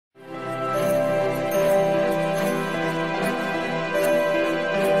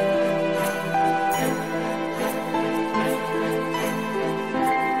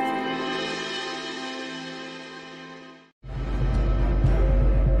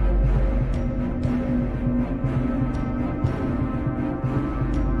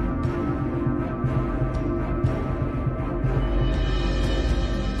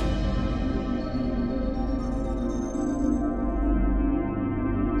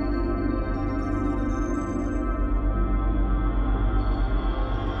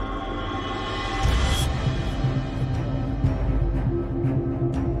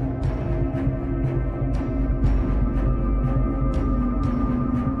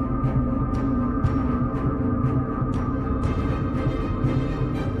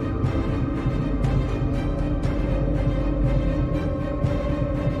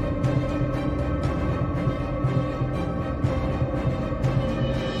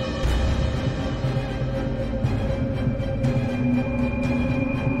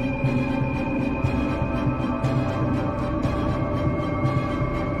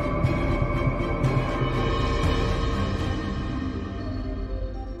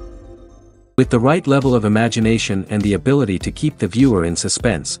With the right level of imagination and the ability to keep the viewer in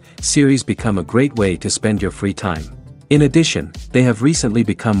suspense, series become a great way to spend your free time. In addition, they have recently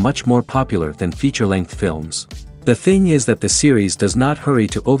become much more popular than feature-length films. The thing is that the series does not hurry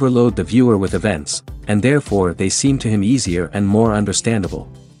to overload the viewer with events, and therefore they seem to him easier and more understandable.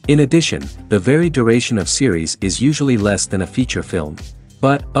 In addition, the very duration of series is usually less than a feature film.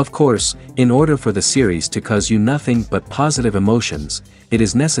 But, of course, in order for the series to cause you nothing but positive emotions, it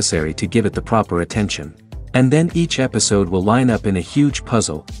is necessary to give it the proper attention. And then each episode will line up in a huge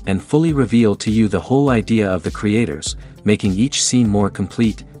puzzle, and fully reveal to you the whole idea of the creators, making each scene more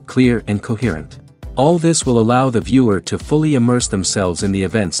complete, clear and coherent. All this will allow the viewer to fully immerse themselves in the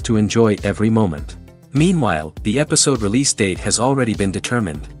events to enjoy every moment. Meanwhile, the episode release date has already been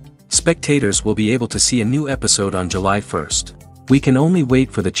determined. Spectators will be able to see a new episode on July 1st. We can only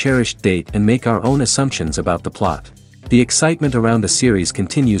wait for the cherished date and make our own assumptions about the plot. The excitement around the series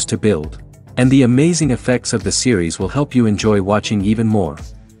continues to build. And the amazing effects of the series will help you enjoy watching even more.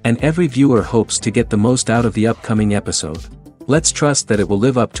 And every viewer hopes to get the most out of the upcoming episode. Let's trust that it will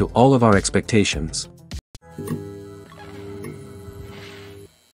live up to all of our expectations.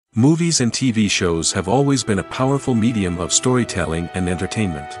 Movies and TV shows have always been a powerful medium of storytelling and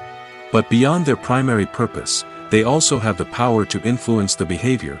entertainment. But beyond their primary purpose, they also have the power to influence the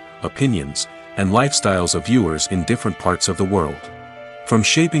behavior, opinions, and lifestyles of viewers in different parts of the world. From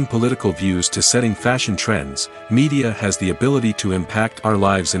shaping political views to setting fashion trends, media has the ability to impact our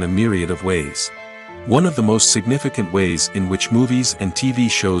lives in a myriad of ways. One of the most significant ways in which movies and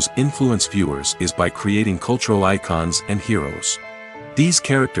TV shows influence viewers is by creating cultural icons and heroes. These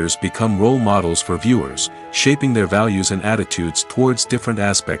characters become role models for viewers, shaping their values and attitudes towards different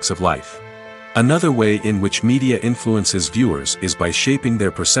aspects of life. Another way in which media influences viewers is by shaping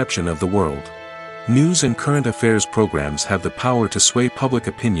their perception of the world. News and current affairs programs have the power to sway public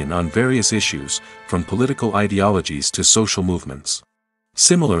opinion on various issues, from political ideologies to social movements.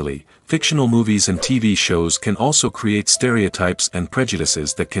 Similarly, fictional movies and TV shows can also create stereotypes and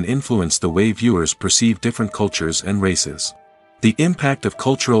prejudices that can influence the way viewers perceive different cultures and races. The impact of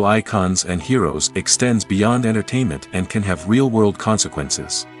cultural icons and heroes extends beyond entertainment and can have real-world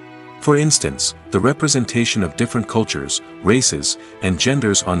consequences. For instance, the representation of different cultures, races, and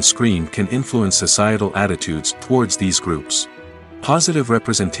genders on screen can influence societal attitudes towards these groups. Positive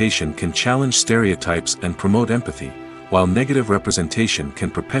representation can challenge stereotypes and promote empathy, while negative representation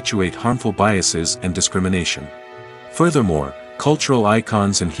can perpetuate harmful biases and discrimination. Furthermore, cultural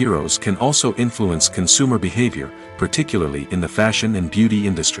icons and heroes can also influence consumer behavior, particularly in the fashion and beauty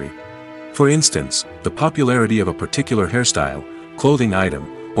industry. For instance, the popularity of a particular hairstyle, clothing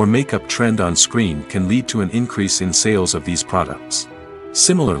item, or makeup trend on screen can lead to an increase in sales of these products.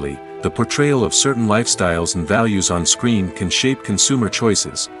 Similarly, the portrayal of certain lifestyles and values on screen can shape consumer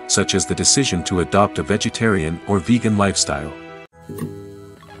choices, such as the decision to adopt a vegetarian or vegan lifestyle.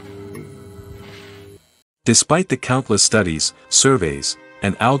 Despite the countless studies, surveys,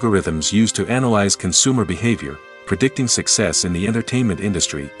 and algorithms used to analyze consumer behavior, predicting success in the entertainment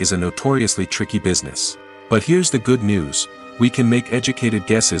industry is a notoriously tricky business. But here's the good news. We can make educated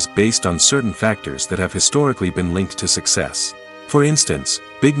guesses based on certain factors that have historically been linked to success. For instance,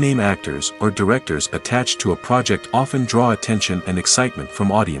 big-name actors or directors attached to a project often draw attention and excitement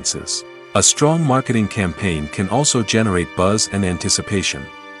from audiences. A strong marketing campaign can also generate buzz and anticipation.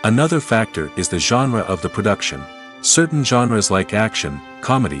 Another factor is the genre of the production. Certain genres like action,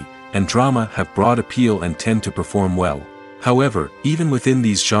 comedy, and drama have broad appeal and tend to perform well. However, even within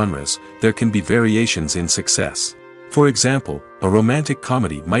these genres, there can be variations in success. For example, a romantic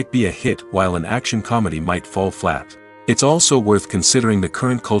comedy might be a hit while an action comedy might fall flat. It's also worth considering the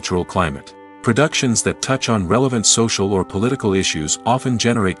current cultural climate. Productions that touch on relevant social or political issues often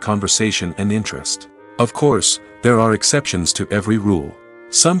generate conversation and interest. Of course, there are exceptions to every rule.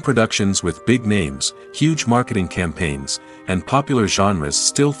 Some productions with big names, huge marketing campaigns, and popular genres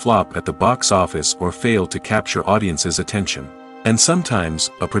still flop at the box office or fail to capture audiences' attention. And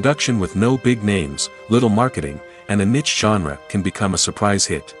sometimes, a production with no big names, little marketing, and a niche genre can become a surprise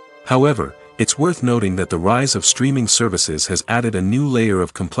hit. However, it's worth noting that the rise of streaming services has added a new layer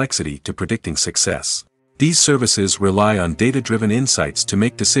of complexity to predicting success. These services rely on data-driven insights to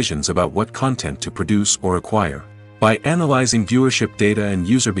make decisions about what content to produce or acquire. By analyzing viewership data and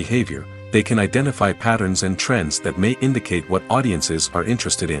user behavior, they can identify patterns and trends that may indicate what audiences are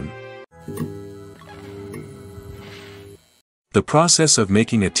interested in. The process of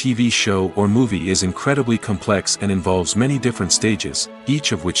making a TV show or movie is incredibly complex and involves many different stages,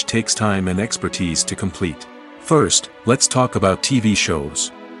 each of which takes time and expertise to complete. First, let's talk about TV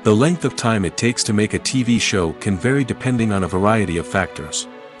shows. The length of time it takes to make a TV show can vary depending on a variety of factors.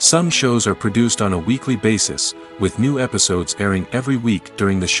 Some shows are produced on a weekly basis, with new episodes airing every week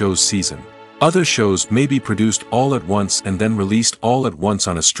during the show's season. Other shows may be produced all at once and then released all at once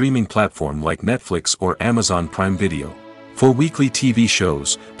on a streaming platform like Netflix or Amazon Prime Video. For weekly TV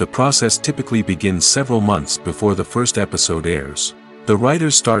shows, the process typically begins several months before the first episode airs. The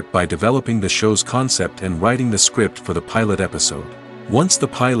writers start by developing the show's concept and writing the script for the pilot episode. Once the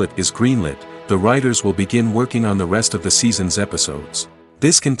pilot is greenlit, the writers will begin working on the rest of the season's episodes.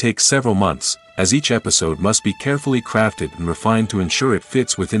 This can take several months, as each episode must be carefully crafted and refined to ensure it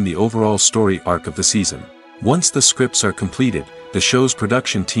fits within the overall story arc of the season. Once the scripts are completed, the show's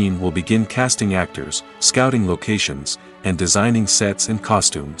production team will begin casting actors, scouting locations, and designing sets and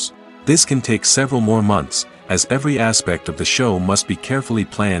costumes. This can take several more months, as every aspect of the show must be carefully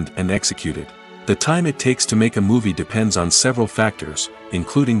planned and executed. The time it takes to make a movie depends on several factors,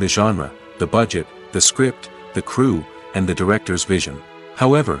 including the genre, the budget, the script, the crew, and the director's vision.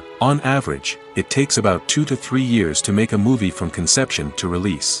 However, on average, it takes about 2 to 3 years to make a movie from conception to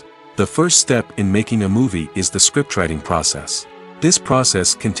release. The first step in making a movie is the scriptwriting process. This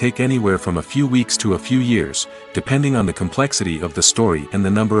process can take anywhere from a few weeks to a few years, depending on the complexity of the story and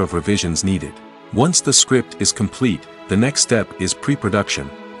the number of revisions needed. Once the script is complete, the next step is pre-production,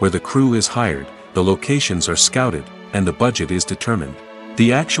 where the crew is hired, the locations are scouted, and the budget is determined.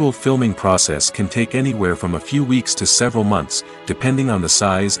 The actual filming process can take anywhere from a few weeks to several months, depending on the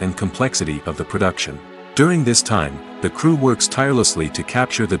size and complexity of the production. During this time, the crew works tirelessly to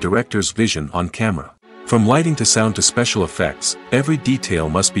capture the director's vision on camera. From lighting to sound to special effects, every detail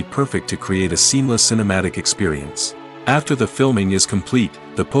must be perfect to create a seamless cinematic experience. After the filming is complete,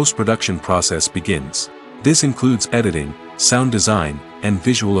 the post-production process begins. This includes editing, sound design, and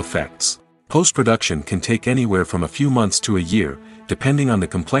visual effects. Post-production can take anywhere from a few months to a year, depending on the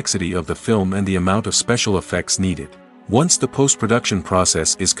complexity of the film and the amount of special effects needed. Once the post-production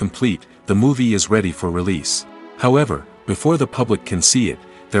process is complete, the movie is ready for release. However, before the public can see it,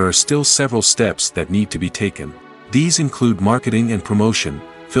 there are still several steps that need to be taken. These include marketing and promotion,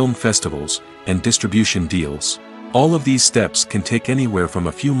 film festivals, and distribution deals. All of these steps can take anywhere from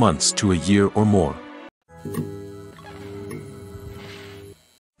a few months to a year or more.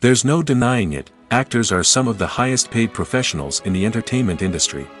 There's no denying it, actors are some of the highest paid professionals in the entertainment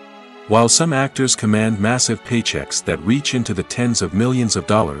industry. While some actors command massive paychecks that reach into the tens of millions of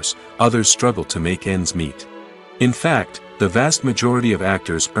dollars, others struggle to make ends meet. In fact, the vast majority of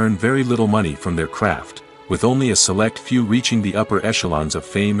actors earn very little money from their craft, with only a select few reaching the upper echelons of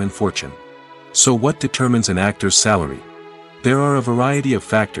fame and fortune. So what determines an actor's salary? There are a variety of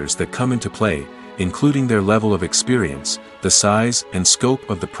factors that come into play, including their level of experience, the size and scope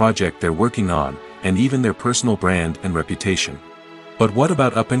of the project they're working on, and even their personal brand and reputation. But what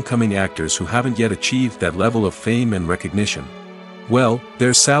about up-and-coming actors who haven't yet achieved that level of fame and recognition? Well,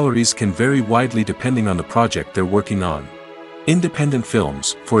 their salaries can vary widely depending on the project they're working on. Independent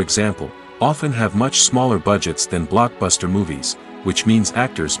films, for example, often have much smaller budgets than blockbuster movies, which means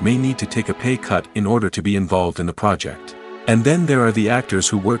actors may need to take a pay cut in order to be involved in the project. And then there are the actors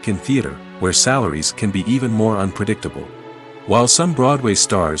who work in theater, where salaries can be even more unpredictable. While some Broadway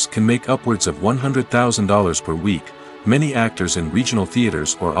stars can make upwards of $100,000 per week, many actors in regional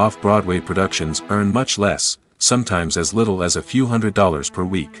theaters or off-Broadway productions earn much less, sometimes as little as a few $100s per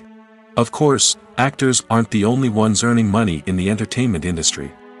week. Of course, actors aren't the only ones earning money in the entertainment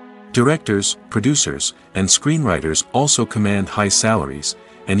industry. Directors, producers, and screenwriters also command high salaries,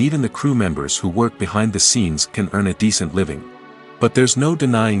 and even the crew members who work behind the scenes can earn a decent living. But there's no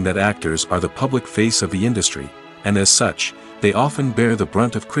denying that actors are the public face of the industry, and as such, they often bear the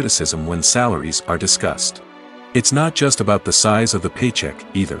brunt of criticism when salaries are discussed. It's not just about the size of the paycheck,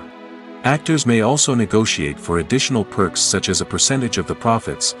 either. Actors may also negotiate for additional perks such as a percentage of the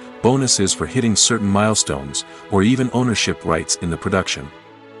profits, bonuses for hitting certain milestones, or even ownership rights in the production.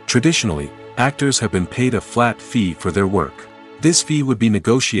 Traditionally, actors have been paid a flat fee for their work. This fee would be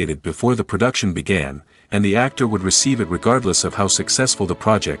negotiated before the production began, and the actor would receive it regardless of how successful the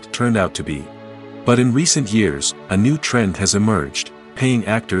project turned out to be. But in recent years, a new trend has emerged, paying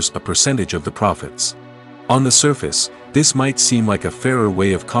actors a percentage of the profits. On the surface, this might seem like a fairer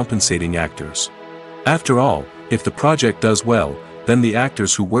way of compensating actors. After all, if the project does well, then the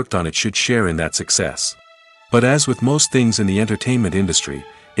actors who worked on it should share in that success. But as with most things in the entertainment industry,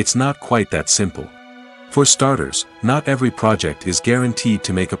 it's not quite that simple. For starters, not every project is guaranteed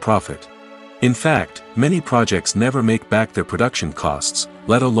to make a profit. In fact, many projects never make back their production costs,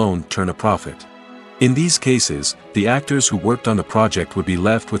 let alone turn a profit. In these cases, the actors who worked on the project would be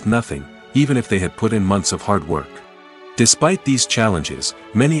left with nothing, even if they had put in months of hard work. Despite these challenges,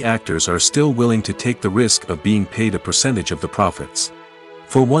 many actors are still willing to take the risk of being paid a percentage of the profits.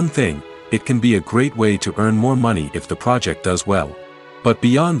 For one thing, it can be a great way to earn more money if the project does well. But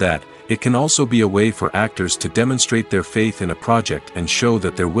beyond that, it can also be a way for actors to demonstrate their faith in a project and show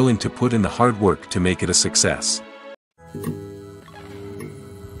that they're willing to put in the hard work to make it a success.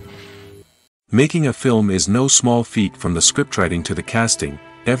 Making a film is no small feat. From the scriptwriting to the casting,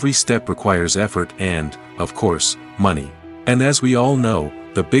 every step requires effort and, of course, money. And as we all know,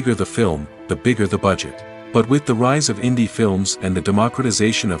 the bigger the film, the bigger the budget. But with the rise of indie films and the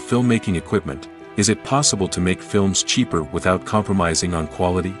democratization of filmmaking equipment, is it possible to make films cheaper without compromising on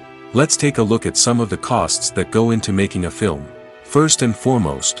quality? Let's take a look at some of the costs that go into making a film. First and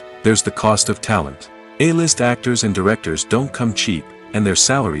foremost, there's the cost of talent. A-list actors and directors don't come cheap, and their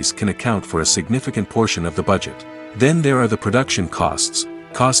salaries can account for a significant portion of the budget. Then there are the production costs,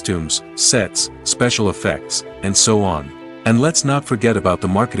 costumes, sets, special effects, and so on. And let's not forget about the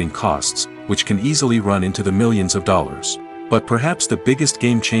marketing costs, which can easily run into the millions of dollars. But perhaps the biggest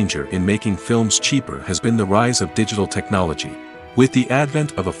game changer in making films cheaper has been the rise of digital technology. With the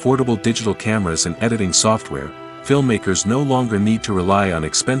advent of affordable digital cameras and editing software, filmmakers no longer need to rely on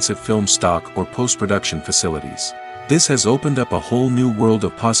expensive film stock or post-production facilities. This has opened up a whole new world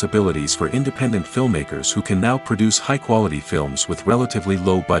of possibilities for independent filmmakers who can now produce high-quality films with relatively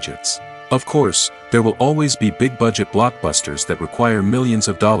low budgets. Of course, there will always be big-budget blockbusters that require millions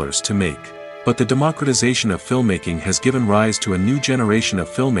of dollars to make. But the democratization of filmmaking has given rise to a new generation of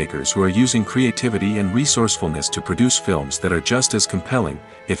filmmakers who are using creativity and resourcefulness to produce films that are just as compelling,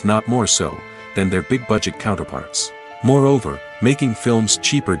 if not more so, than their big-budget counterparts. Moreover, making films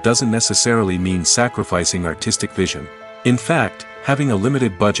cheaper doesn't necessarily mean sacrificing artistic vision. In fact, having a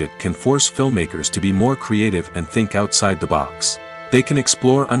limited budget can force filmmakers to be more creative and think outside the box. They can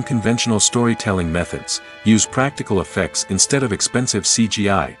explore unconventional storytelling methods, use practical effects instead of expensive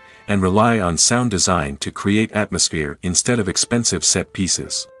CGI, and rely on sound design to create atmosphere instead of expensive set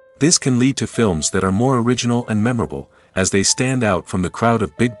pieces. This can lead to films that are more original and memorable, as they stand out from the crowd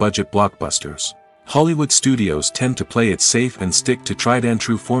of big-budget blockbusters. Hollywood studios tend to play it safe and stick to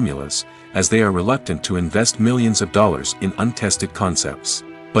tried-and-true formulas, as they are reluctant to invest millions of dollars in untested concepts.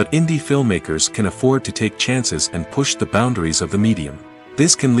 But indie filmmakers can afford to take chances and push the boundaries of the medium.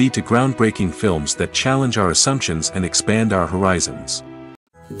 This can lead to groundbreaking films that challenge our assumptions and expand our horizons.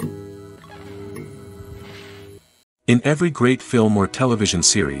 In every great film or television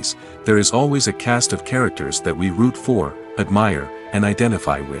series, there is always a cast of characters that we root for, admire, and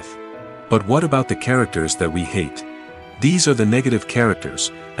identify with. But what about the characters that we hate? These are the negative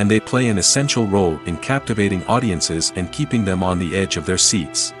characters, and they play an essential role in captivating audiences and keeping them on the edge of their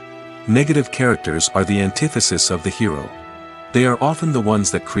seats. Negative characters are the antithesis of the hero. They are often the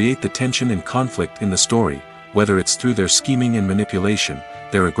ones that create the tension and conflict in the story, whether it's through their scheming and manipulation,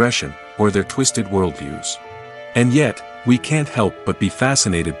 their aggression, or their twisted worldviews. And yet, we can't help but be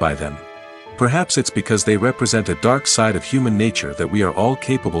fascinated by them. Perhaps it's because they represent a dark side of human nature that we are all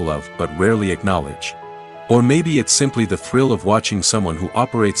capable of but rarely acknowledge. Or maybe it's simply the thrill of watching someone who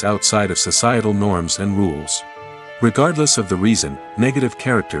operates outside of societal norms and rules. Regardless of the reason, negative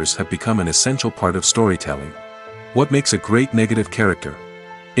characters have become an essential part of storytelling. What makes a great negative character?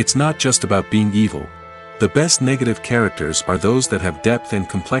 It's not just about being evil. The best negative characters are those that have depth and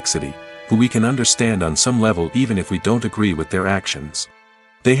complexity, who we can understand on some level even if we don't agree with their actions.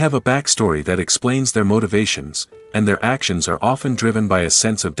 They have a backstory that explains their motivations, and their actions are often driven by a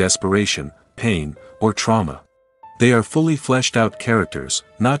sense of desperation, pain, or trauma. They are fully fleshed out characters,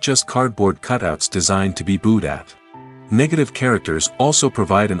 not just cardboard cutouts designed to be booed at. Negative characters also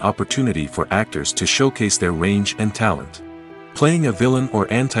provide an opportunity for actors to showcase their range and talent. Playing a villain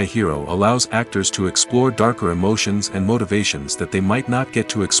or anti-hero allows actors to explore darker emotions and motivations that they might not get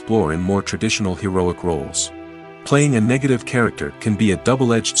to explore in more traditional heroic roles. Playing a negative character can be a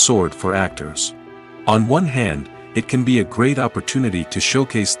double-edged sword for actors. On one hand, it can be a great opportunity to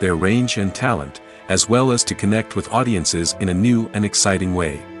showcase their range and talent, as well as to connect with audiences in a new and exciting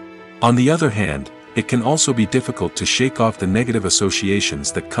way. On the other hand, it can also be difficult to shake off the negative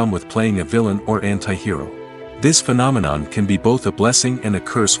associations that come with playing a villain or anti-hero. This phenomenon can be both a blessing and a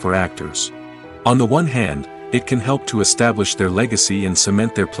curse for actors. On the one hand, it can help to establish their legacy and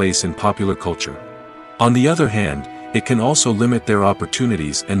cement their place in popular culture. On the other hand, it can also limit their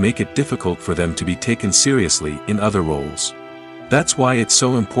opportunities and make it difficult for them to be taken seriously in other roles. That's why it's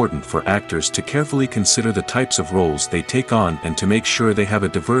so important for actors to carefully consider the types of roles they take on and to make sure they have a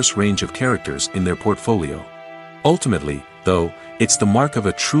diverse range of characters in their portfolio. Ultimately, though, it's the mark of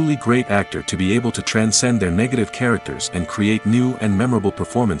a truly great actor to be able to transcend their negative characters and create new and memorable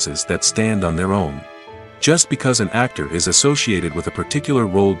performances that stand on their own. Just because an actor is associated with a particular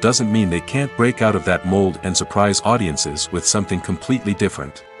role doesn't mean they can't break out of that mold and surprise audiences with something completely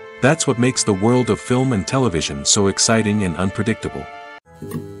different. That's what makes the world of film and television so exciting and unpredictable.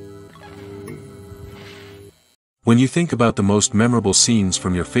 When you think about the most memorable scenes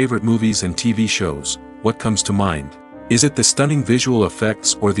from your favorite movies and TV shows, what comes to mind? Is it the stunning visual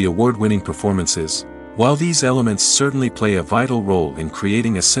effects or the award-winning performances? While these elements certainly play a vital role in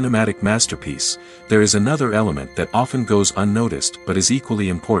creating a cinematic masterpiece, there is another element that often goes unnoticed but is equally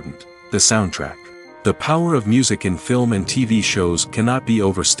important: the soundtrack. The power of music in film and TV shows cannot be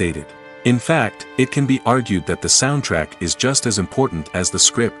overstated. In fact, it can be argued that the soundtrack is just as important as the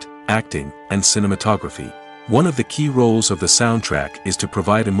script, acting, and cinematography. One of the key roles of the soundtrack is to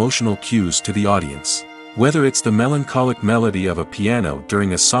provide emotional cues to the audience. Whether it's the melancholic melody of a piano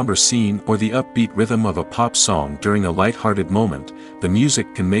during a somber scene or the upbeat rhythm of a pop song during a light-hearted moment, the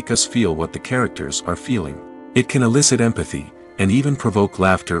music can make us feel what the characters are feeling. It can elicit empathy, and even provoke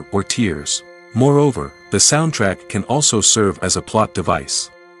laughter or tears. Moreover, the soundtrack can also serve as a plot device.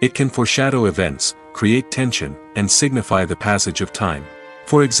 It can foreshadow events, create tension, and signify the passage of time.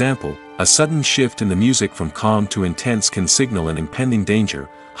 For example, a sudden shift in the music from calm to intense can signal an impending danger,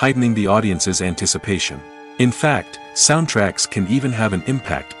 heightening the audience's anticipation. In fact, soundtracks can even have an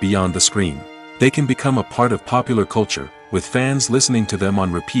impact beyond the screen. They can become a part of popular culture, with fans listening to them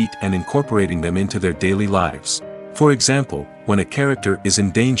on repeat and incorporating them into their daily lives. For example, when a character is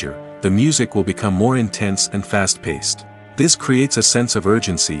in danger, the music will become more intense and fast-paced. This creates a sense of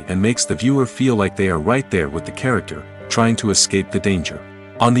urgency and makes the viewer feel like they are right there with the character, trying to escape the danger.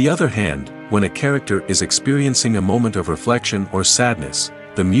 On the other hand, when a character is experiencing a moment of reflection or sadness,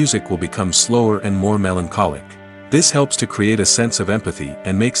 the music will become slower and more melancholic. This helps to create a sense of empathy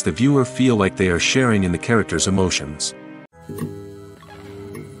and makes the viewer feel like they are sharing in the character's emotions.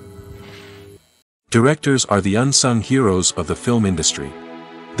 Directors are the unsung heroes of the film industry.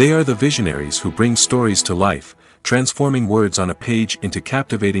 They are the visionaries who bring stories to life, transforming words on a page into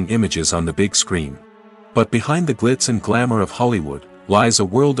captivating images on the big screen. But behind the glitz and glamour of Hollywood lies a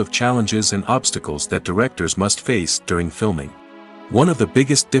world of challenges and obstacles that directors must face during filming. One of the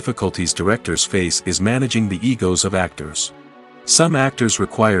biggest difficulties directors face is managing the egos of actors. Some actors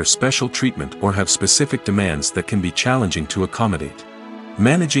require special treatment or have specific demands that can be challenging to accommodate.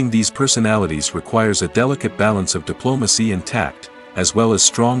 Managing these personalities requires a delicate balance of diplomacy and tact, as well as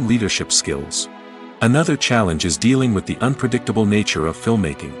strong leadership skills. Another challenge is dealing with the unpredictable nature of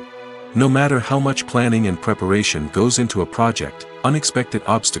filmmaking. No matter how much planning and preparation goes into a project, unexpected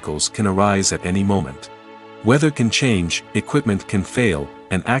obstacles can arise at any moment. Weather can change, equipment can fail,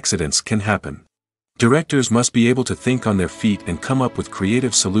 and accidents can happen. Directors must be able to think on their feet and come up with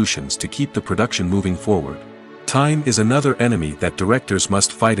creative solutions to keep the production moving forward. Time is another enemy that directors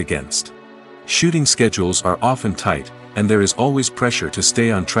must fight against. Shooting schedules are often tight, and there is always pressure to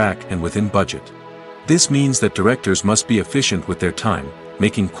stay on track and within budget. This means that directors must be efficient with their time,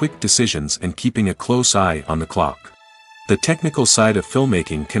 making quick decisions and keeping a close eye on the clock. The technical side of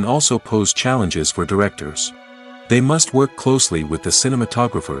filmmaking can also pose challenges for directors. They must work closely with the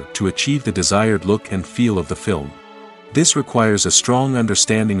cinematographer to achieve the desired look and feel of the film. This requires a strong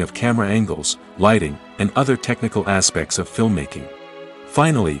understanding of camera angles, lighting, and other technical aspects of filmmaking.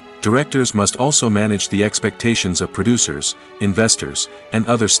 Finally, directors must also manage the expectations of producers, investors, and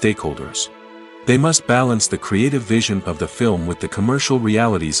other stakeholders. They must balance the creative vision of the film with the commercial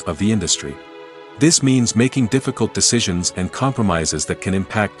realities of the industry. This means making difficult decisions and compromises that can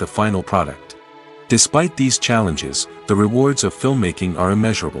impact the final product. Despite these challenges, the rewards of filmmaking are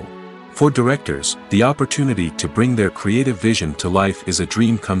immeasurable. For directors, the opportunity to bring their creative vision to life is a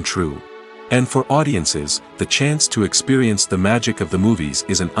dream come true. And for audiences, the chance to experience the magic of the movies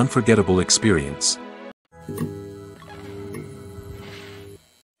is an unforgettable experience.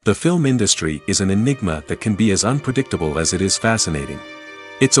 The film industry is an enigma that can be as unpredictable as it is fascinating.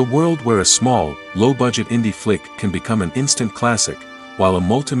 It's a world where a small, low-budget indie flick can become an instant classic, while a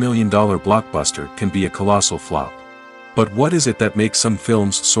multi-million-dollar blockbuster can be a colossal flop. But what is it that makes some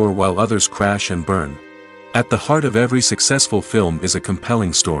films soar while others crash and burn? At the heart of every successful film is a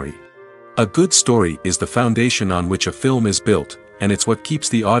compelling story. A good story is the foundation on which a film is built, and it's what keeps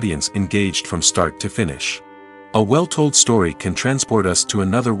the audience engaged from start to finish. A well-told story can transport us to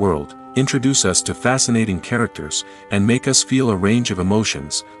another world, introduce us to fascinating characters, and make us feel a range of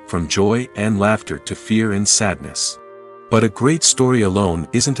emotions, from joy and laughter to fear and sadness. But a great story alone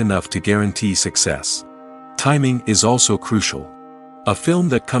isn't enough to guarantee success. Timing is also crucial. A film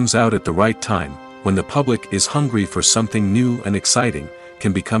that comes out at the right time, when the public is hungry for something new and exciting,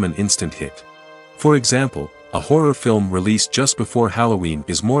 can become an instant hit. For example, A horror film released just before Halloween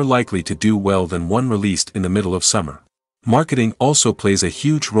is more likely to do well than one released in the middle of summer. Marketing also plays a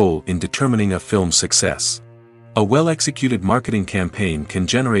huge role in determining a film's success. A well-executed marketing campaign can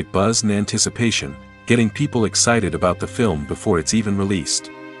generate buzz and anticipation, getting people excited about the film before it's even released.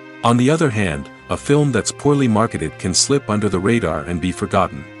 On the other hand, a film that's poorly marketed can slip under the radar and be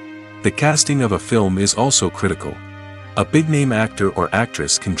forgotten. The casting of a film is also critical. A big-name actor or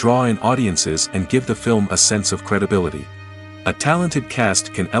actress can draw in audiences and give the film a sense of credibility. A talented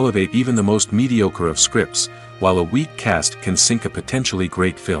cast can elevate even the most mediocre of scripts, while a weak cast can sink a potentially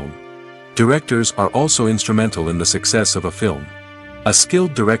great film. Directors are also instrumental in the success of a film. A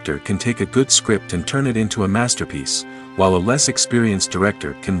skilled director can take a good script and turn it into a masterpiece, while a less experienced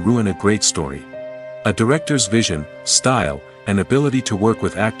director can ruin a great story. A director's vision, style, and ability to work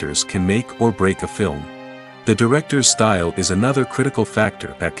with actors can make or break a film. The director's style is another critical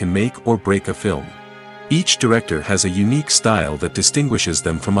factor that can make or break a film. Each director has a unique style that distinguishes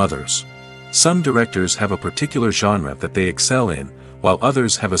them from others. Some directors have a particular genre that they excel in, while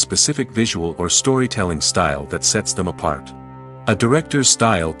others have a specific visual or storytelling style that sets them apart. A director's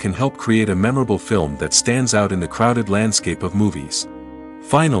style can help create a memorable film that stands out in the crowded landscape of movies.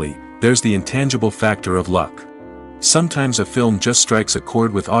 Finally, there's the intangible factor of luck. Sometimes a film just strikes a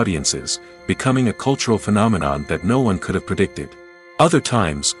chord with audiences, becoming a cultural phenomenon that no one could have predicted. Other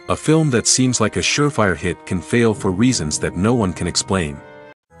times, a film that seems like a surefire hit can fail for reasons that no one can explain.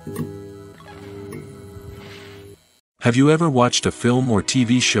 Have you ever watched a film or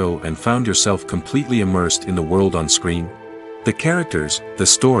TV show and found yourself completely immersed in the world on screen? The characters, the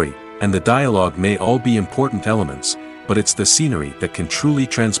story, and the dialogue may all be important elements, but it's the scenery that can truly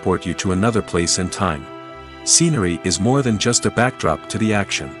transport you to another place and time. Scenery is more than just a backdrop to the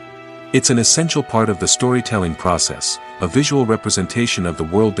action. It's an essential part of the storytelling process, a visual representation of the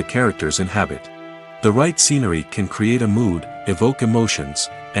world the characters inhabit. The right scenery can create a mood, evoke emotions,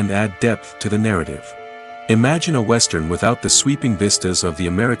 and add depth to the narrative. Imagine a Western without the sweeping vistas of the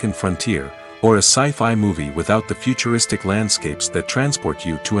American frontier, or a sci-fi movie without the futuristic landscapes that transport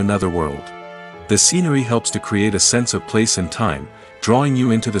you to another world. The scenery helps to create a sense of place and time, drawing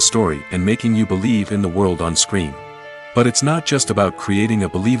you into the story and making you believe in the world on screen. But it's not just about creating a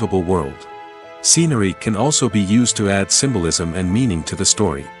believable world. Scenery can also be used to add symbolism and meaning to the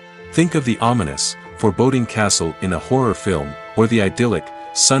story. Think of the ominous, foreboding castle in a horror film, or the idyllic,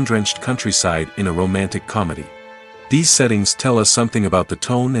 sun-drenched countryside in a romantic comedy. These settings tell us something about the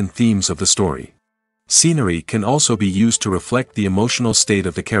tone and themes of the story. Scenery can also be used to reflect the emotional state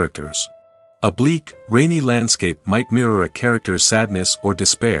of the characters. A bleak, rainy landscape might mirror a character's sadness or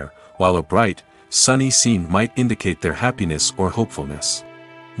despair, while a bright, sunny scene might indicate their happiness or hopefulness.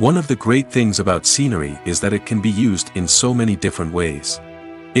 One of the great things about scenery is that it can be used in so many different ways.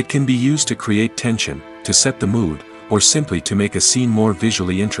 It can be used to create tension, to set the mood, or simply to make a scene more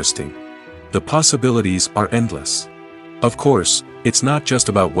visually interesting. The possibilities are endless. Of course, it's not just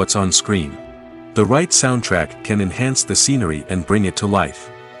about what's on screen. The right soundtrack can enhance the scenery and bring it to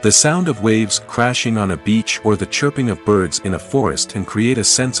life. The sound of waves crashing on a beach or the chirping of birds in a forest can create a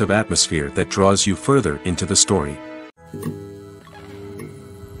sense of atmosphere that draws you further into the story.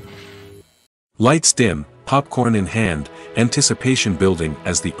 Lights dim, popcorn in hand, anticipation building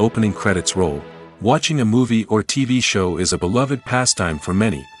as the opening credits roll. Watching a movie or TV show is a beloved pastime for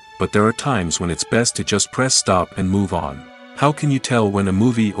many, but there are times when it's best to just press stop and move on. How can you tell when a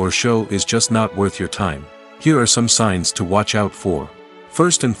movie or show is just not worth your time? Here are some signs to watch out for.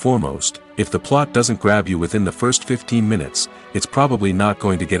 First and foremost, if the plot doesn't grab you within the first 15 minutes, it's probably not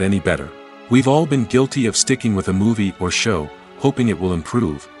going to get any better. We've all been guilty of sticking with a movie or show, hoping it will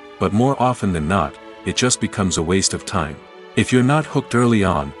improve, but more often than not, it just becomes a waste of time. If you're not hooked early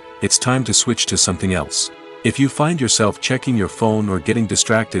on, it's time to switch to something else. If you find yourself checking your phone or getting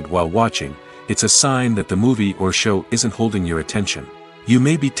distracted while watching, it's a sign that the movie or show isn't holding your attention. You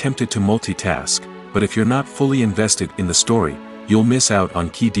may be tempted to multitask, but if you're not fully invested in the story, you'll miss out on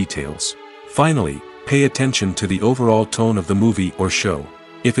key details. Finally, pay attention to the overall tone of the movie or show.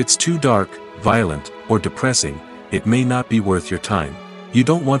 If it's too dark, violent, or depressing, it may not be worth your time. You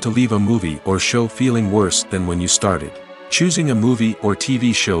don't want to leave a movie or show feeling worse than when you started. Choosing a movie or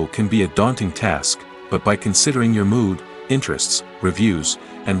TV show can be a daunting task, but by considering your mood, interests, reviews,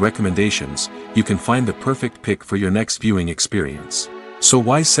 and recommendations, you can find the perfect pick for your next viewing experience. So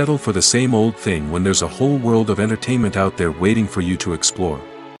why settle for the same old thing when there's a whole world of entertainment out there waiting for you to explore?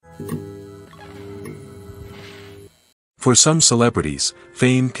 For some celebrities,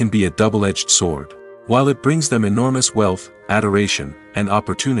 fame can be a double-edged sword. While it brings them enormous wealth, adoration, and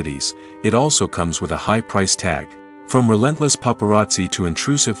opportunities, it also comes with a high price tag. From relentless paparazzi to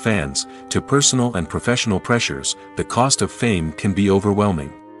intrusive fans, to personal and professional pressures, the cost of fame can be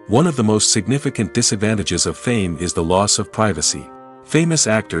overwhelming. One of the most significant disadvantages of fame is the loss of privacy. Famous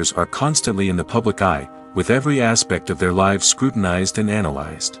actors are constantly in the public eye, with every aspect of their lives scrutinized and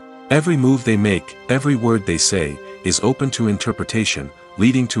analyzed. Every move they make, every word they say, is open to interpretation,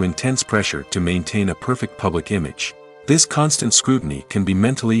 leading to intense pressure to maintain a perfect public image. This constant scrutiny can be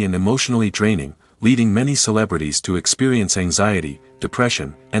mentally and emotionally draining, leading many celebrities to experience anxiety,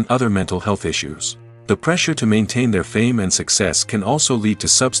 depression, and other mental health issues. The pressure to maintain their fame and success can also lead to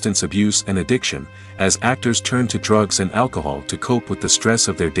substance abuse and addiction, as actors turn to drugs and alcohol to cope with the stress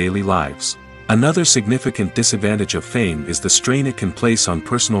of their daily lives. Another significant disadvantage of fame is the strain it can place on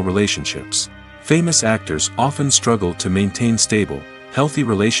personal relationships. Famous actors often struggle to maintain stable, healthy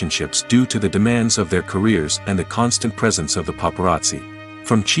relationships due to the demands of their careers and the constant presence of the paparazzi.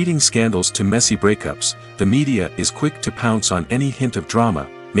 From cheating scandals to messy breakups, the media is quick to pounce on any hint of drama,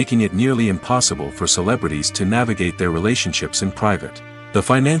 making it nearly impossible for celebrities to navigate their relationships in private. The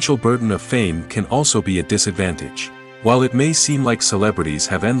financial burden of fame can also be a disadvantage. While it may seem like celebrities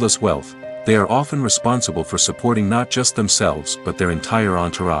have endless wealth, they are often responsible for supporting not just themselves but their entire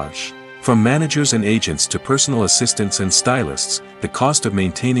entourage. From managers and agents to personal assistants and stylists, the cost of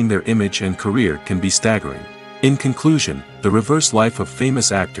maintaining their image and career can be staggering. In conclusion, the reverse life of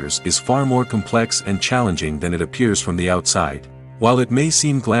famous actors is far more complex and challenging than it appears from the outside. While it may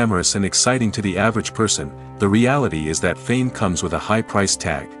seem glamorous and exciting to the average person, the reality is that fame comes with a high price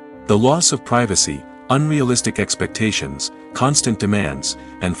tag. The loss of privacy, unrealistic expectations, constant demands,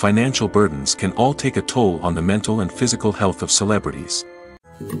 and financial burdens can all take a toll on the mental and physical health of celebrities.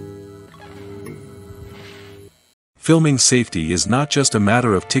 Filming safety is not just a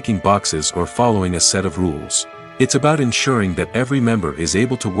matter of ticking boxes or following a set of rules. It's about ensuring that every member is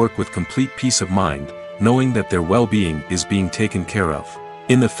able to work with complete peace of mind, knowing that their well-being is being taken care of.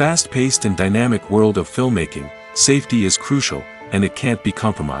 In the fast-paced and dynamic world of filmmaking, safety is crucial, and it can't be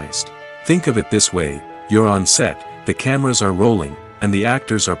compromised. Think of it this way: you're on set, the cameras are rolling, and the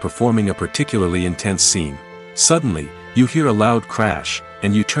actors are performing a particularly intense scene. Suddenly, you hear a loud crash,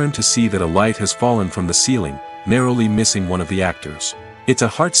 and you turn to see that a light has fallen from the ceiling, narrowly missing one of the actors. It's a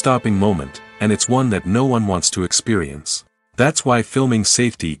heart-stopping moment, and it's one that no one wants to experience. That's why filming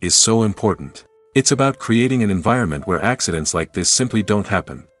safety is so important. It's about creating an environment where accidents like this simply don't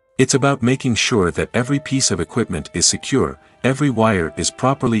happen. It's about making sure that every piece of equipment is secure, every wire is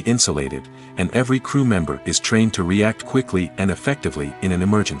properly insulated, and every crew member is trained to react quickly and effectively in an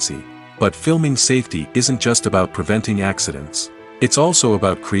emergency. But filming safety isn't just about preventing accidents. It's also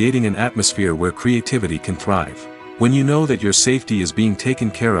about creating an atmosphere where creativity can thrive. When you know that your safety is being taken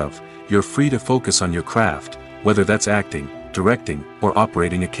care of, you're free to focus on your craft, whether that's acting, directing, or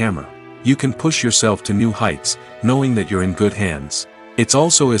operating a camera. You can push yourself to new heights, knowing that you're in good hands. It's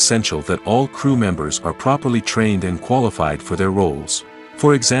also essential that all crew members are properly trained and qualified for their roles.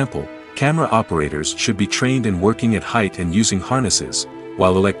 For example, camera operators should be trained in working at height and using harnesses,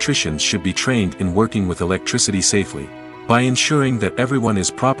 while electricians should be trained in working with electricity safely. By ensuring that everyone is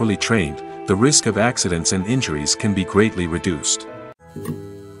properly trained, the risk of accidents and injuries can be greatly reduced.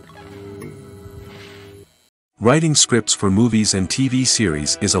 Writing scripts for movies and TV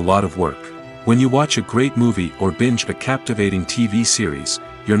series is a lot of work. When you watch a great movie or binge a captivating TV series,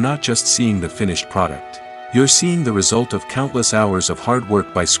 you're not just seeing the finished product. You're seeing the result of countless hours of hard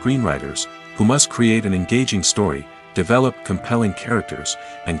work by screenwriters, who must create an engaging story, develop compelling characters,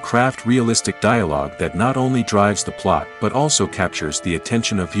 and craft realistic dialogue that not only drives the plot but also captures the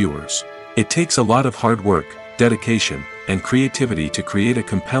attention of viewers. It takes a lot of hard work, dedication, and creativity to create a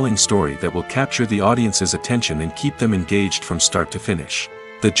compelling story that will capture the audience's attention and keep them engaged from start to finish.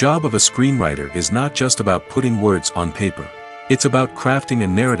 The job of a screenwriter is not just about putting words on paper. It's about crafting a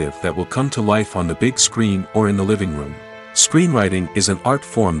narrative that will come to life on the big screen or in the living room. Screenwriting is an art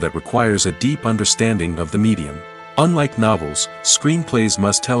form that requires a deep understanding of the medium. Unlike novels, screenplays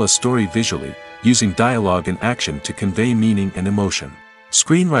must tell a story visually, using dialogue and action to convey meaning and emotion.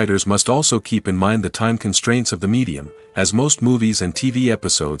 Screenwriters must also keep in mind the time constraints of the medium, as most movies and TV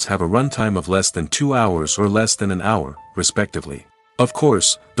episodes have a runtime of less than 2 hours or less than an hour, respectively. Of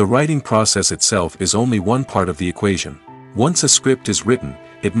course, the writing process itself is only one part of the equation. Once a script is written,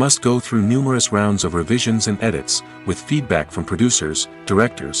 it must go through numerous rounds of revisions and edits, with feedback from producers,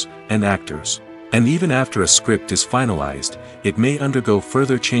 directors, and actors. And even after a script is finalized, it may undergo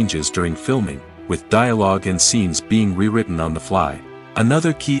further changes during filming, with dialogue and scenes being rewritten on the fly.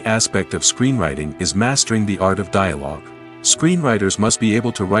 Another key aspect of screenwriting is mastering the art of dialogue. Screenwriters must be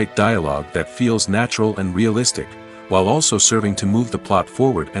able to write dialogue that feels natural and realistic, while also serving to move the plot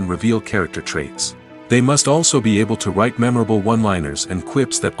forward and reveal character traits. They must also be able to write memorable one-liners and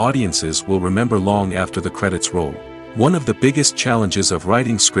quips that audiences will remember long after the credits roll. One of the biggest challenges of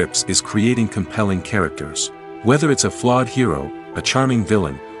writing scripts is creating compelling characters. Whether it's a flawed hero, a charming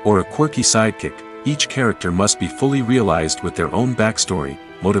villain, or a quirky sidekick, each character must be fully realized with their own backstory,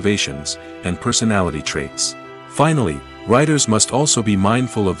 motivations, and personality traits. Finally, writers must also be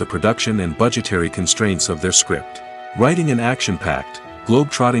mindful of the production and budgetary constraints of their script. Writing an action-packed,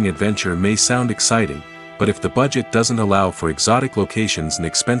 globe-trotting adventure may sound exciting, but if the budget doesn't allow for exotic locations and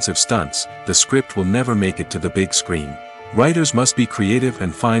expensive stunts, the script will never make it to the big screen. Writers must be creative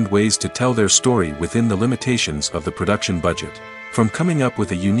and find ways to tell their story within the limitations of the production budget. From coming up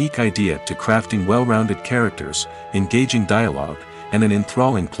with a unique idea to crafting well-rounded characters, engaging dialogue, and an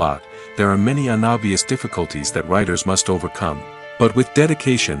enthralling plot, there are many unobvious difficulties that writers must overcome. But with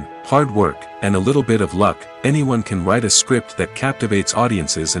dedication, hard work, and a little bit of luck, anyone can write a script that captivates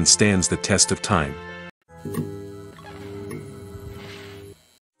audiences and stands the test of time.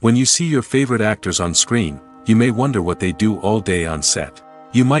 When you see your favorite actors on screen, you may wonder what they do all day on set.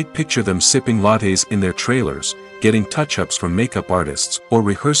 You might picture them sipping lattes in their trailers, getting touch-ups from makeup artists, or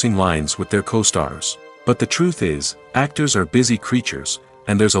rehearsing lines with their co-stars. But the truth is, actors are busy creatures,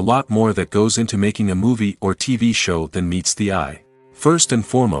 and there's a lot more that goes into making a movie or TV show than meets the eye. First and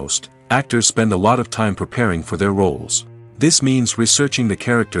foremost, actors spend a lot of time preparing for their roles. This means researching the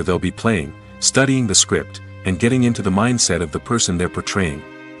character they'll be playing, studying the script, and getting into the mindset of the person they're portraying.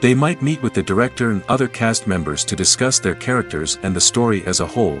 They might meet with the director and other cast members to discuss their characters and the story as a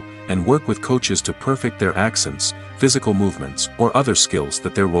whole, and work with coaches to perfect their accents, physical movements, or other skills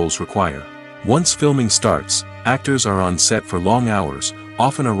that their roles require. Once filming starts, actors are on set for long hours,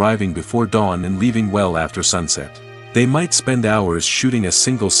 often arriving before dawn and leaving well after sunset. They might spend hours shooting a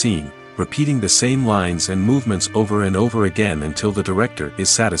single scene, repeating the same lines and movements over and over again until the director is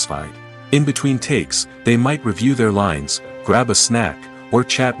satisfied. In between takes, they might review their lines, grab a snack, or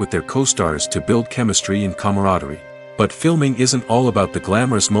chat with their co-stars to build chemistry and camaraderie. But filming isn't all about the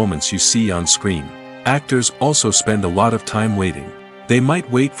glamorous moments you see on screen. Actors also spend a lot of time waiting. They might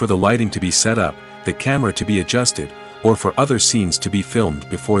wait for the lighting to be set up, the camera to be adjusted, or for other scenes to be filmed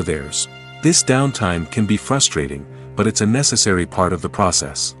before theirs. This downtime can be frustrating, but it's a necessary part of the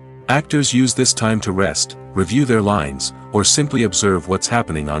process. Actors use this time to rest, review their lines, or simply observe what's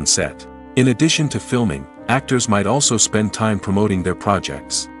happening on set. In addition to filming, actors might also spend time promoting their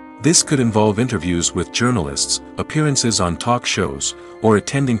projects. This could involve interviews with journalists, appearances on talk shows, or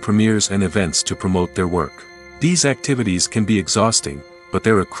attending premieres and events to promote their work. These activities can be exhausting, but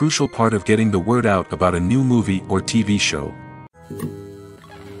they're a crucial part of getting the word out about a new movie or TV show.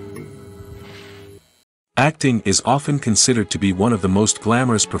 Acting is often considered to be one of the most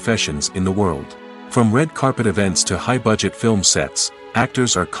glamorous professions in the world. From red carpet events to high-budget film sets,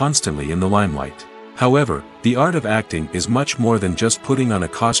 actors are constantly in the limelight. However, the art of acting is much more than just putting on a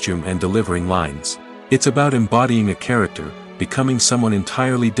costume and delivering lines. It's about embodying a character, becoming someone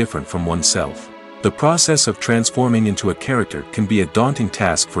entirely different from oneself. The process of transforming into a character can be a daunting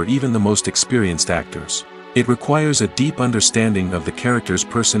task for even the most experienced actors. It requires a deep understanding of the character's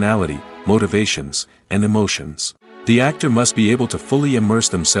personality, motivations, and emotions. The actor must be able to fully immerse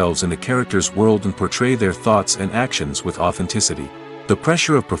themselves in the character's world and portray their thoughts and actions with authenticity. The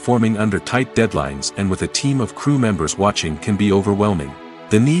pressure of performing under tight deadlines and with a team of crew members watching can be overwhelming.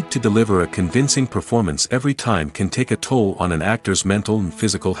 The need to deliver a convincing performance every time can take a toll on an actor's mental and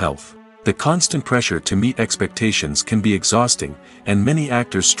physical health. The constant pressure to meet expectations can be exhausting, and many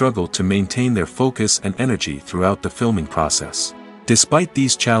actors struggle to maintain their focus and energy throughout the filming process. Despite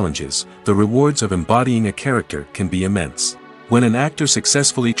these challenges, the rewards of embodying a character can be immense. When an actor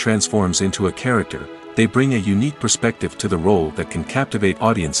successfully transforms into a character, they bring a unique perspective to the role that can captivate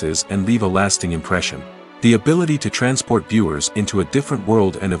audiences and leave a lasting impression. The ability to transport viewers into a different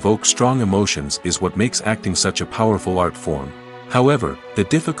world and evoke strong emotions is what makes acting such a powerful art form. However, the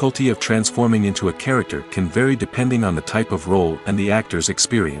difficulty of transforming into a character can vary depending on the type of role and the actor's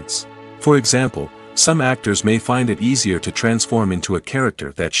experience. For example, some actors may find it easier to transform into a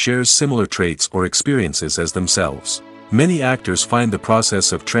character that shares similar traits or experiences as themselves. Many actors find the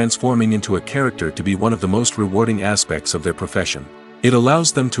process of transforming into a character to be one of the most rewarding aspects of their profession. It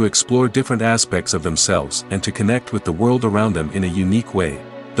allows them to explore different aspects of themselves and to connect with the world around them in a unique way.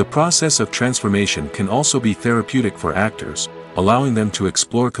 The process of transformation can also be therapeutic for actors, allowing them to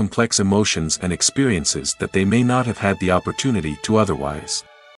explore complex emotions and experiences that they may not have had the opportunity to otherwise.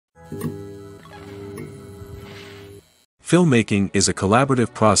 Filmmaking is a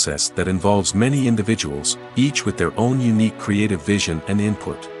collaborative process that involves many individuals, each with their own unique creative vision and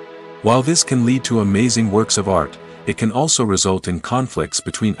input. While this can lead to amazing works of art, it can also result in conflicts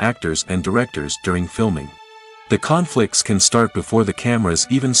between actors and directors during filming. The conflicts can start before the cameras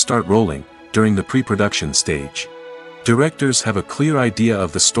even start rolling, during the pre-production stage. Directors have a clear idea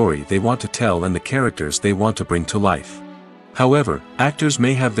of the story they want to tell and the characters they want to bring to life. However, actors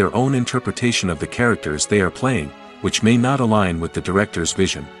may have their own interpretation of the characters they are playing, which may not align with the director's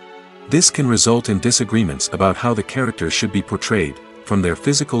vision. This can result in disagreements about how the characters should be portrayed, from their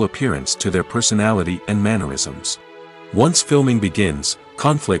physical appearance to their personality and mannerisms. Once filming begins,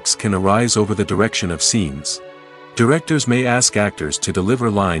 conflicts can arise over the direction of scenes. Directors may ask actors to deliver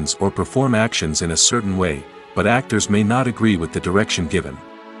lines or perform actions in a certain way, but actors may not agree with the direction given.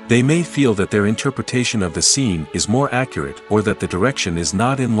 They may feel that their interpretation of the scene is more accurate or that the direction is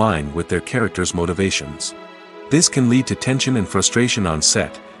not in line with their character's motivations. This can lead to tension and frustration on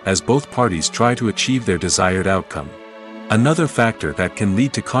set, as both parties try to achieve their desired outcome. Another factor that can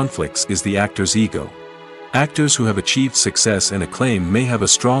lead to conflicts is the actor's ego. Actors who have achieved success and acclaim may have a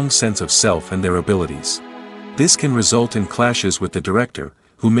strong sense of self and their abilities. This can result in clashes with the director,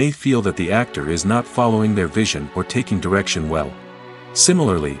 who may feel that the actor is not following their vision or taking direction well.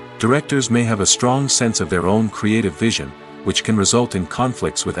 Similarly, directors may have a strong sense of their own creative vision, which can result in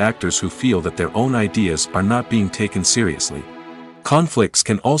conflicts with actors who feel that their own ideas are not being taken seriously. Conflicts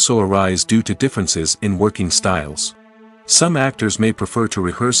can also arise due to differences in working styles. Some actors may prefer to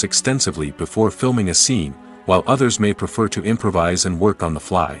rehearse extensively before filming a scene, while others may prefer to improvise and work on the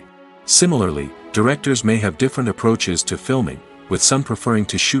fly. Similarly, directors may have different approaches to filming, with some preferring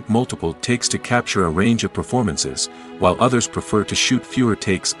to shoot multiple takes to capture a range of performances, while others prefer to shoot fewer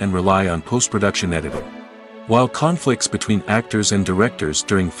takes and rely on post-production editing. While conflicts between actors and directors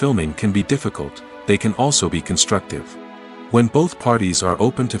during filming can be difficult, they can also be constructive. When both parties are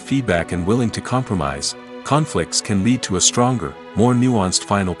open to feedback and willing to compromise, conflicts can lead to a stronger, more nuanced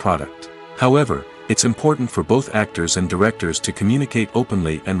final product. However, it's important for both actors and directors to communicate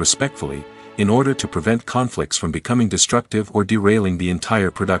openly and respectfully, in order to prevent conflicts from becoming destructive or derailing the entire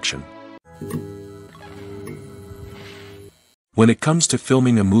production. When it comes to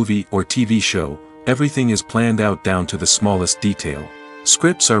filming a movie or TV show, everything is planned out down to the smallest detail.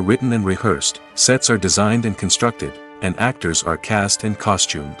 Scripts are written and rehearsed, sets are designed and constructed, and actors are cast and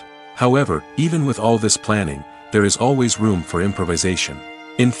costumed. However, even with all this planning, there is always room for improvisation.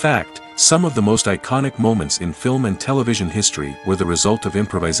 In fact, some of the most iconic moments in film and television history were the result of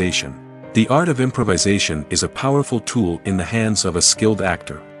improvisation. The art of improvisation is a powerful tool in the hands of a skilled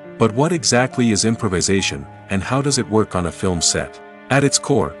actor. But what exactly is improvisation, and how does it work on a film set? At its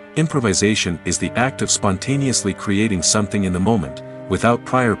core, improvisation is the act of spontaneously creating something in the moment, without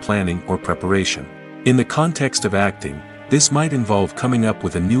prior planning or preparation. In the context of acting, this might involve coming up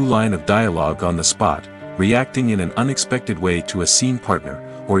with a new line of dialogue on the spot, reacting in an unexpected way to a scene partner,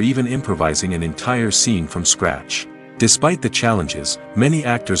 or even improvising an entire scene from scratch. Despite the challenges, many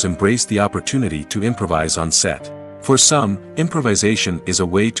actors embrace the opportunity to improvise on set. For some, improvisation is a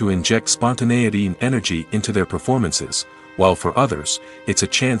way to inject spontaneity and energy into their performances, while for others, it's a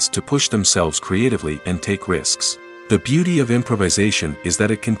chance to push themselves creatively and take risks. The beauty of improvisation is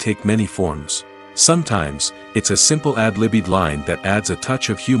that it can take many forms. Sometimes, it's a simple ad-libbed line that adds a touch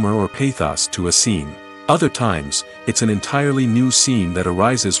of humor or pathos to a scene. Other times, it's an entirely new scene that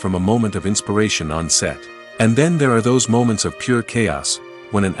arises from a moment of inspiration on set. And then there are those moments of pure chaos,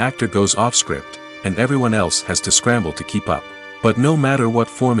 when an actor goes off script, and everyone else has to scramble to keep up. But no matter what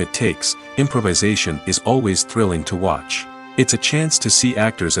form it takes, improvisation is always thrilling to watch. It's a chance to see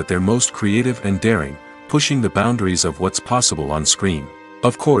actors at their most creative and daring, pushing the boundaries of what's possible on screen.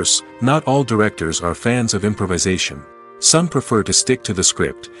 Of course, not all directors are fans of improvisation. Some prefer to stick to the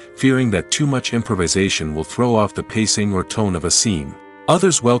script, fearing that too much improvisation will throw off the pacing or tone of a scene.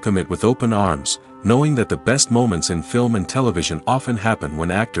 Others welcome it with open arms, knowing that the best moments in film and television often happen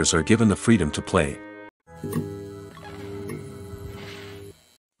when actors are given the freedom to play.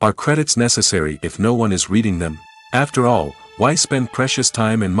 Are credits necessary if no one is reading them? After all, why spend precious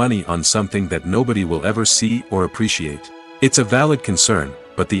time and money on something that nobody will ever see or appreciate? It's a valid concern,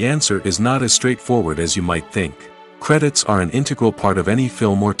 but the answer is not as straightforward as you might think. Credits are an integral part of any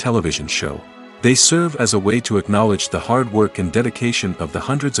film or television show. They serve as a way to acknowledge the hard work and dedication of the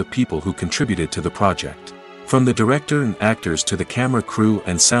hundreds of people who contributed to the project. From the director and actors to the camera crew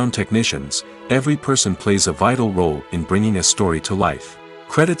and sound technicians, every person plays a vital role in bringing a story to life.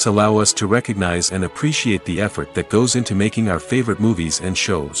 Credits allow us to recognize and appreciate the effort that goes into making our favorite movies and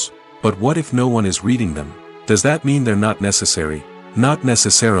shows. But what if no one is reading them? Does that mean they're not necessary? Not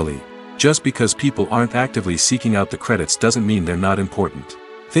necessarily. Just because people aren't actively seeking out the credits doesn't mean they're not important.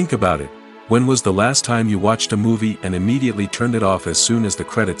 Think about it. When was the last time you watched a movie and immediately turned it off as soon as the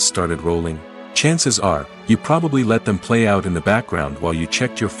credits started rolling? Chances are, you probably let them play out in the background while you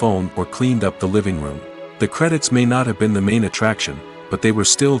checked your phone or cleaned up the living room. The credits may not have been the main attraction, but they were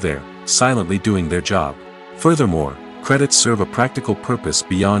still there, silently doing their job. Furthermore, credits serve a practical purpose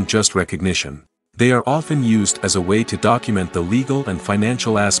beyond just recognition. They are often used as a way to document the legal and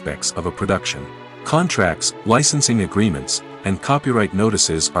financial aspects of a production. Contracts, licensing agreements, and copyright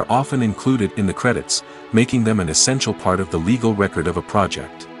notices are often included in the credits, making them an essential part of the legal record of a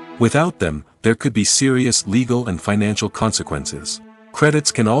project. Without them, there could be serious legal and financial consequences.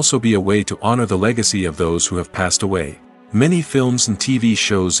 Credits can also be a way to honor the legacy of those who have passed away. Many films and TV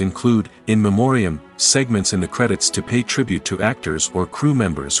shows include, in memoriam, segments in the credits to pay tribute to actors or crew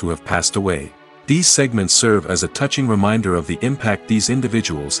members who have passed away. These segments serve as a touching reminder of the impact these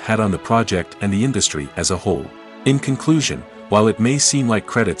individuals had on the project and the industry as a whole. In conclusion, while it may seem like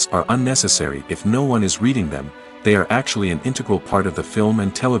credits are unnecessary if no one is reading them, they are actually an integral part of the film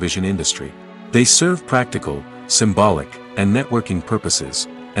and television industry. They serve practical, symbolic, and networking purposes,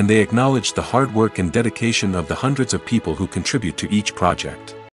 and they acknowledge the hard work and dedication of the hundreds of people who contribute to each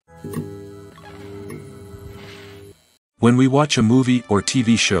project. When we watch a movie or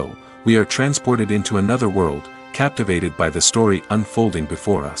TV show, we are transported into another world, captivated by the story unfolding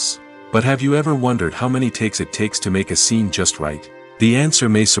before us. But have you ever wondered how many takes it takes to make a scene just right? The answer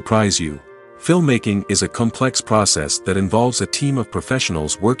may surprise you. Filmmaking is a complex process that involves a team of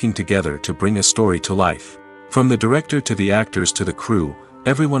professionals working together to bring a story to life. From the director to the actors to the crew,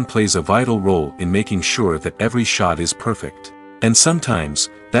 everyone plays a vital role in making sure that every shot is perfect. And sometimes,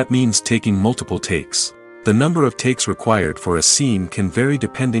 that means taking multiple takes. The number of takes required for a scene can vary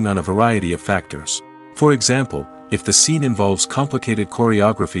depending on a variety of factors. For example, if the scene involves complicated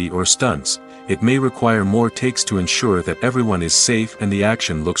choreography or stunts, it may require more takes to ensure that everyone is safe and the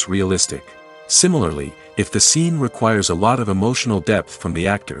action looks realistic. Similarly, if the scene requires a lot of emotional depth from the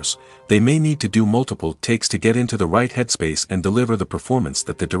actors, they may need to do multiple takes to get into the right headspace and deliver the performance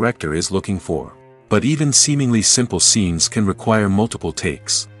that the director is looking for. But even seemingly simple scenes can require multiple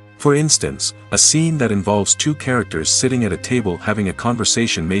takes. For instance, a scene that involves two characters sitting at a table having a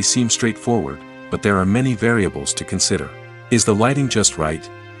conversation may seem straightforward, but there are many variables to consider. Is the lighting just right?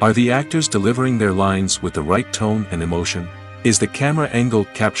 Are the actors delivering their lines with the right tone and emotion? Is the camera angle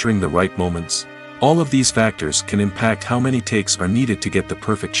capturing the right moments? All of these factors can impact how many takes are needed to get the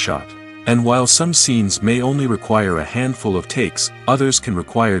perfect shot. And while some scenes may only require a handful of takes, others can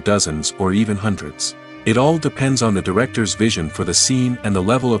require dozens or even hundreds. It all depends on the director's vision for the scene and the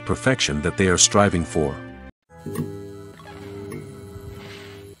level of perfection that they are striving for.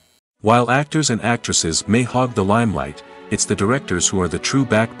 While actors and actresses may hog the limelight, it's the directors who are the true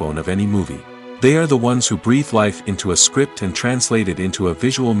backbone of any movie. They are the ones who breathe life into a script and translate it into a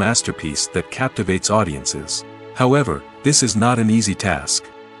visual masterpiece that captivates audiences. However, this is not an easy task.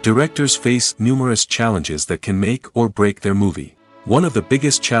 Directors face numerous challenges that can make or break their movie. One of the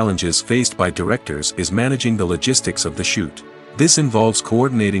biggest challenges faced by directors is managing the logistics of the shoot. This involves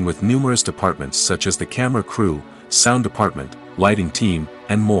coordinating with numerous departments such as the camera crew, sound department, lighting team,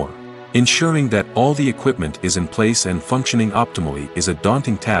 and more. Ensuring that all the equipment is in place and functioning optimally is a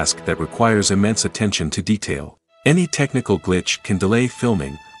daunting task that requires immense attention to detail. Any technical glitch can delay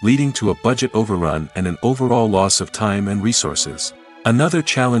filming, leading to a budget overrun and an overall loss of time and resources. Another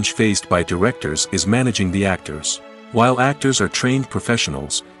challenge faced by directors is managing the actors. While actors are trained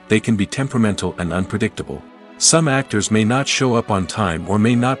professionals, they can be temperamental and unpredictable. Some actors may not show up on time or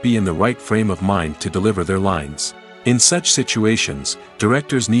may not be in the right frame of mind to deliver their lines. In such situations,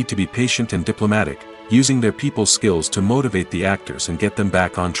 directors need to be patient and diplomatic, using their people skills to motivate the actors and get them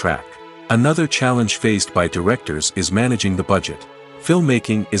back on track. Another challenge faced by directors is managing the budget.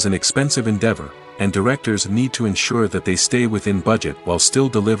 Filmmaking is an expensive endeavor, and directors need to ensure that they stay within budget while still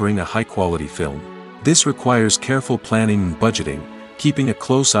delivering a high-quality film. This requires careful planning and budgeting, keeping a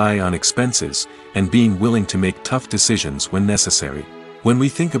close eye on expenses, and being willing to make tough decisions when necessary. When we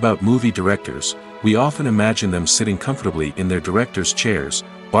think about movie directors, we often imagine them sitting comfortably in their director's chairs,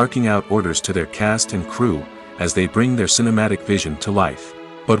 barking out orders to their cast and crew, as they bring their cinematic vision to life.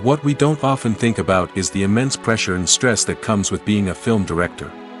 But what we don't often think about is the immense pressure and stress that comes with being a film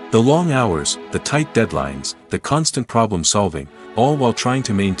director. The long hours, the tight deadlines, the constant problem solving, all while trying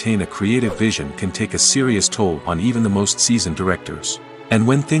to maintain a creative vision can take a serious toll on even the most seasoned directors. And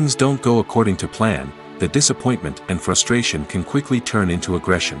when things don't go according to plan, the disappointment and frustration can quickly turn into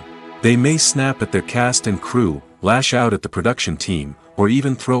aggression. They may snap at their cast and crew, lash out at the production team, or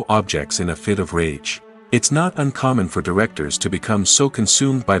even throw objects in a fit of rage. It's not uncommon for directors to become so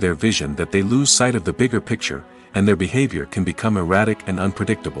consumed by their vision that they lose sight of the bigger picture, and their behavior can become erratic and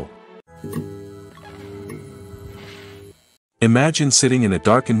unpredictable. Imagine sitting in a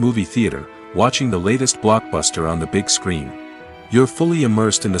darkened movie theater, watching the latest blockbuster on the big screen. You're fully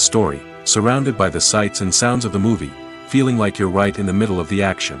immersed in the story, surrounded by the sights and sounds of the movie, feeling like you're right in the middle of the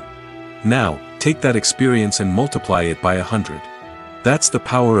action. Now, take that experience and multiply it by 100. That's the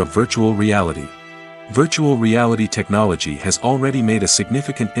power of virtual reality. Virtual reality technology has already made a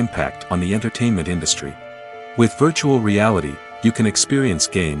significant impact on the entertainment industry. With virtual reality, you can experience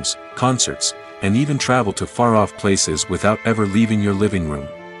games, concerts, and even travel to far-off places without ever leaving your living room.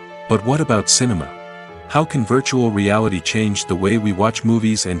 But what about cinema? How can virtual reality change the way we watch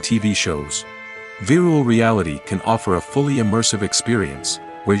movies and TV shows? Virtual reality can offer a fully immersive experience,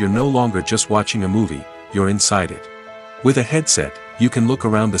 where you're no longer just watching a movie, you're inside it. With a headset, you can look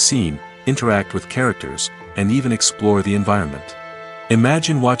around the scene, interact with characters, and even explore the environment.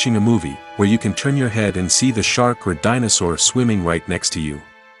 Imagine watching a movie, where you can turn your head and see the shark or dinosaur swimming right next to you.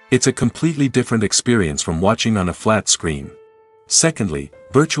 It's a completely different experience from watching on a flat screen. Secondly,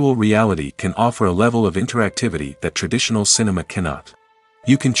 virtual reality can offer a level of interactivity that traditional cinema cannot.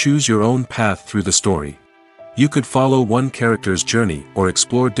 You can choose your own path through the story. You could follow one character's journey or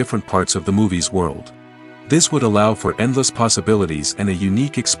explore different parts of the movie's world. This would allow for endless possibilities and a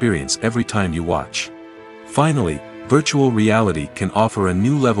unique experience every time you watch. Finally, virtual reality can offer a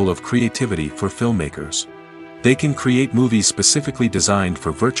new level of creativity for filmmakers. They can create movies specifically designed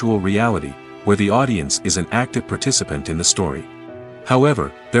for virtual reality, where the audience is an active participant in the story.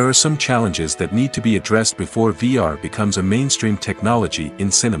 However, there are some challenges that need to be addressed before VR becomes a mainstream technology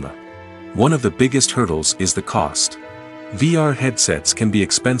in cinema. One of the biggest hurdles is the cost. VR headsets can be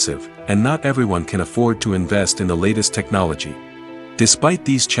expensive, and not everyone can afford to invest in the latest technology. Despite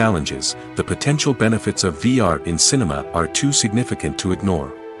these challenges, the potential benefits of VR in cinema are too significant to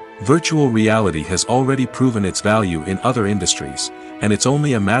ignore. Virtual reality has already proven its value in other industries, and it's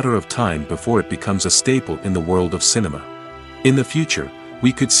only a matter of time before it becomes a staple in the world of cinema. In the future,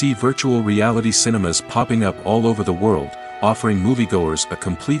 we could see virtual reality cinemas popping up all over the world, offering moviegoers a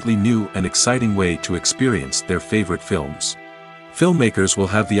completely new and exciting way to experience their favorite films. Filmmakers will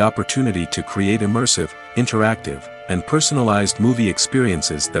have the opportunity to create immersive, interactive, and personalized movie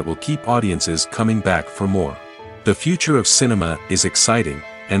experiences that will keep audiences coming back for more. The future of cinema is exciting,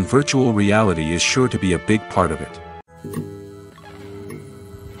 and virtual reality is sure to be a big part of it.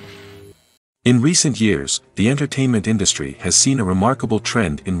 In recent years, the entertainment industry has seen a remarkable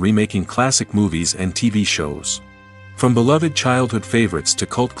trend in remaking classic movies and TV shows. From beloved childhood favorites to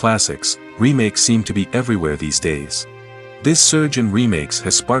cult classics, remakes seem to be everywhere these days. This surge in remakes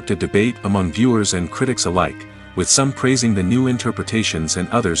has sparked a debate among viewers and critics alike, with some praising the new interpretations and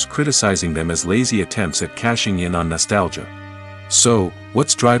others criticizing them as lazy attempts at cashing in on nostalgia. So,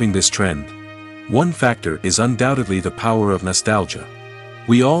 what's driving this trend? One factor is undoubtedly the power of nostalgia.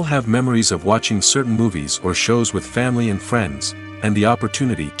 We all have memories of watching certain movies or shows with family and friends, and the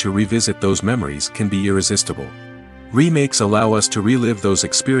opportunity to revisit those memories can be irresistible. Remakes allow us to relive those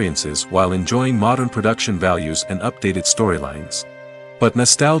experiences while enjoying modern production values and updated storylines. But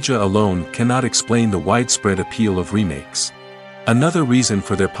nostalgia alone cannot explain the widespread appeal of remakes. Another reason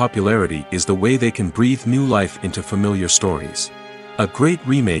for their popularity is the way they can breathe new life into familiar stories. A great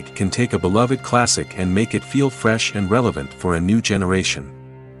remake can take a beloved classic and make it feel fresh and relevant for a new generation.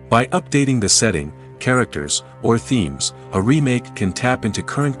 By updating the setting, characters, or themes, a remake can tap into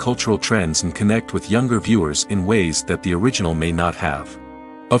current cultural trends and connect with younger viewers in ways that the original may not have.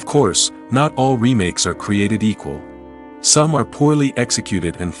 Of course, not all remakes are created equal. Some are poorly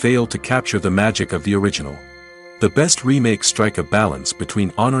executed and fail to capture the magic of the original. The best remakes strike a balance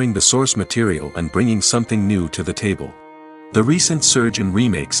between honoring the source material and bringing something new to the table. The recent surge in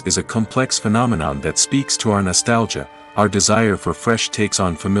remakes is a complex phenomenon that speaks to our nostalgia, our desire for fresh takes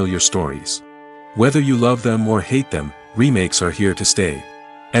on familiar stories. Whether you love them or hate them, remakes are here to stay.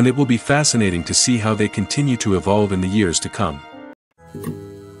 And it will be fascinating to see how they continue to evolve in the years to come.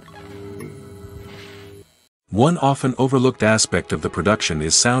 One often overlooked aspect of the production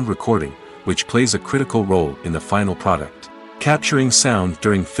is sound recording, which plays a critical role in the final product. Capturing sound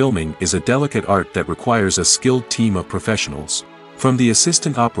during filming is a delicate art that requires a skilled team of professionals. From the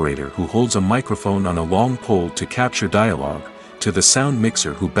assistant operator who holds a microphone on a long pole to capture dialogue, to the sound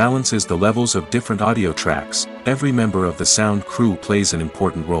mixer who balances the levels of different audio tracks, every member of the sound crew plays an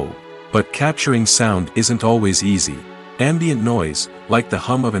important role. But capturing sound isn't always easy. Ambient noise, like the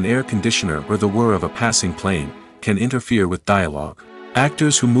hum of an air conditioner or the whir of a passing plane, can interfere with dialogue.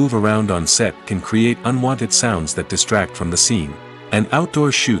 Actors who move around on set can create unwanted sounds that distract from the scene. And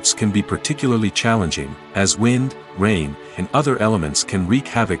outdoor shoots can be particularly challenging, as wind, rain, and other elements can wreak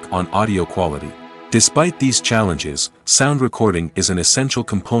havoc on audio quality. Despite these challenges, sound recording is an essential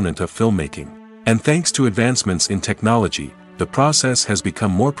component of filmmaking. And thanks to advancements in technology, the process has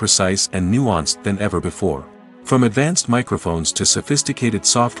become more precise and nuanced than ever before. From advanced microphones to sophisticated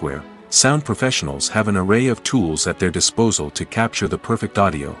software, sound professionals have an array of tools at their disposal to capture the perfect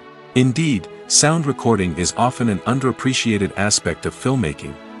audio. Indeed, sound recording is often an underappreciated aspect of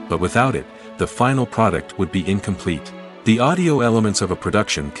filmmaking, but without it, the final product would be incomplete. The audio elements of a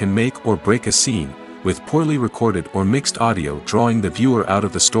production can make or break a scene, with poorly recorded or mixed audio drawing the viewer out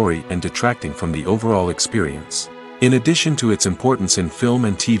of the story and detracting from the overall experience. In addition to its importance in film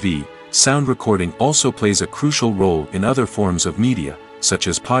and TV, sound recording also plays a crucial role in other forms of media, such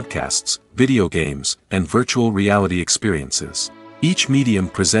as podcasts, video games, and virtual reality experiences. Each medium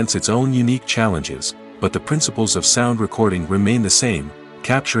presents its own unique challenges, but the principles of sound recording remain the same,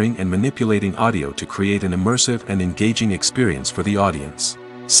 capturing and manipulating audio to create an immersive and engaging experience for the audience.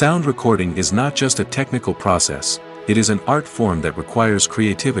 Sound recording is not just a technical process, it is an art form that requires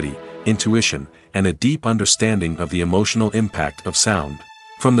creativity, intuition, and a deep understanding of the emotional impact of sound.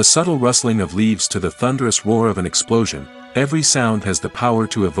 From the subtle rustling of leaves to the thunderous roar of an explosion, every sound has the power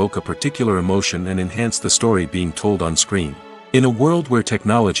to evoke a particular emotion and enhance the story being told on screen. In a world where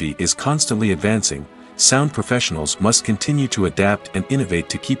technology is constantly advancing, sound professionals must continue to adapt and innovate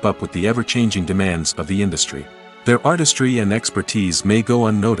to keep up with the ever-changing demands of the industry. Their artistry and expertise may go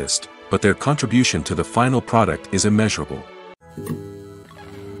unnoticed, but their contribution to the final product is immeasurable.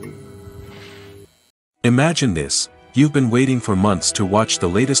 Imagine this: you've been waiting for months to watch the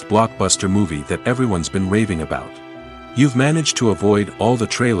latest blockbuster movie that everyone's been raving about. You've managed to avoid all the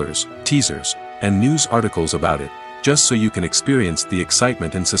trailers, teasers, and news articles about it, just so you can experience the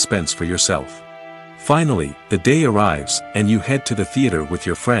excitement and suspense for yourself. Finally, the day arrives, and you head to the theater with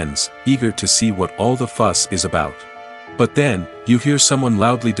your friends, eager to see what all the fuss is about. But then, you hear someone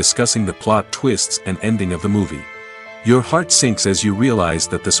loudly discussing the plot twists and ending of the movie. Your heart sinks as you realize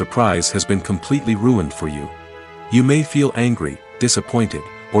that the surprise has been completely ruined for you. You may feel angry, disappointed,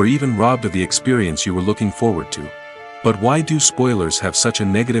 or even robbed of the experience you were looking forward to. But why do spoilers have such a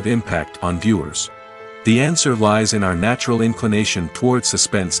negative impact on viewers? The answer lies in our natural inclination toward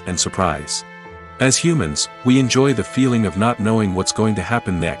suspense and surprise. As humans, we enjoy the feeling of not knowing what's going to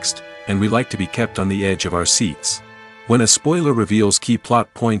happen next, and we like to be kept on the edge of our seats. When a spoiler reveals key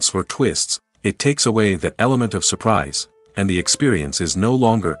plot points or twists, it takes away that element of surprise, and the experience is no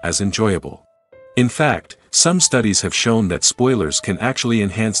longer as enjoyable. In fact, some studies have shown that spoilers can actually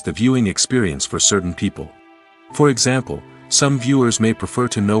enhance the viewing experience for certain people. For example, some viewers may prefer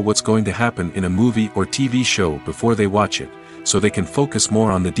to know what's going to happen in a movie or TV show before they watch it, so they can focus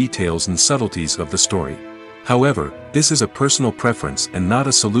more on the details and subtleties of the story. However, this is a personal preference and not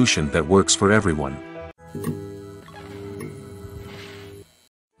a solution that works for everyone.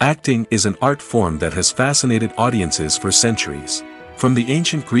 Acting is an art form that has fascinated audiences for centuries. From the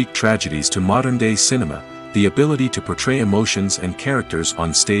ancient Greek tragedies to modern-day cinema, the ability to portray emotions and characters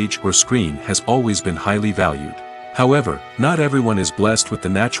on stage or screen has always been highly valued. However, not everyone is blessed with the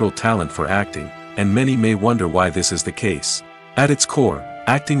natural talent for acting, and many may wonder why this is the case. At its core,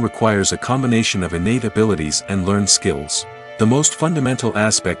 acting requires a combination of innate abilities and learned skills. The most fundamental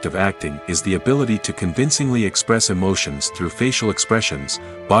aspect of acting is the ability to convincingly express emotions through facial expressions,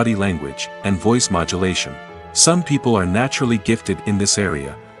 body language, and voice modulation. Some people are naturally gifted in this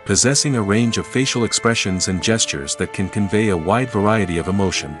area, possessing a range of facial expressions and gestures that can convey a wide variety of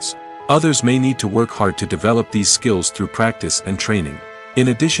emotions. Others may need to work hard to develop these skills through practice and training. In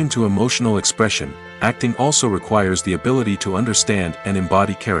addition to emotional expression, acting also requires the ability to understand and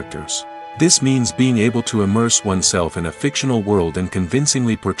embody characters. This means being able to immerse oneself in a fictional world and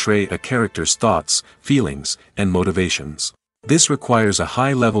convincingly portray a character's thoughts, feelings, and motivations. This requires a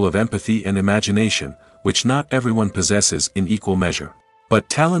high level of empathy and imagination, which not everyone possesses in equal measure. But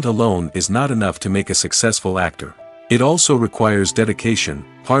talent alone is not enough to make a successful actor. It also requires dedication,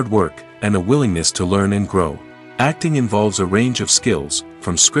 hard work, and a willingness to learn and grow. Acting involves a range of skills,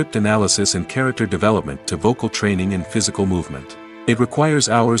 from script analysis and character development to vocal training and physical movement. It requires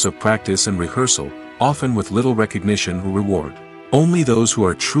hours of practice and rehearsal, often with little recognition or reward. Only those who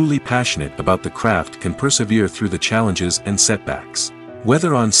are truly passionate about the craft can persevere through the challenges and setbacks.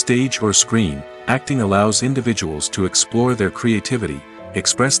 Whether on stage or screen, acting allows individuals to explore their creativity,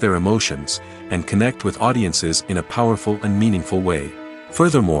 express their emotions, and connect with audiences in a powerful and meaningful way.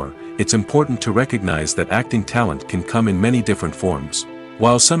 Furthermore, it's important to recognize that acting talent can come in many different forms.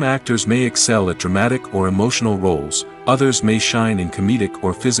 While some actors may excel at dramatic or emotional roles, others may shine in comedic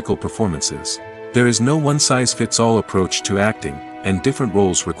or physical performances. There is no one-size-fits-all approach to acting, and different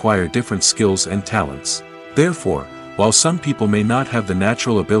roles require different skills and talents. Therefore, while some people may not have the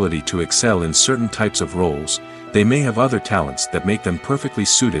natural ability to excel in certain types of roles, they may have other talents that make them perfectly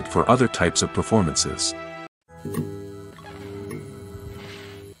suited for other types of performances.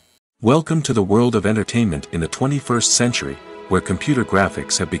 Welcome to the world of entertainment in the 21st century, where computer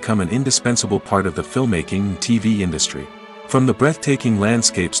graphics have become an indispensable part of the filmmaking and TV industry. From the breathtaking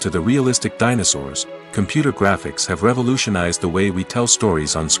landscapes to the realistic dinosaurs, computer graphics have revolutionized the way we tell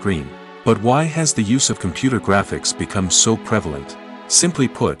stories on screen. But why has the use of computer graphics become so prevalent? Simply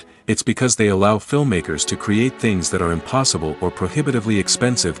put, it's because they allow filmmakers to create things that are impossible or prohibitively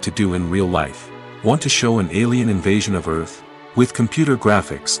expensive to do in real life. Want to show an alien invasion of Earth? With computer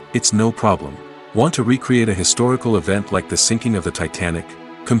graphics, it's no problem. Want to recreate a historical event like the sinking of the Titanic?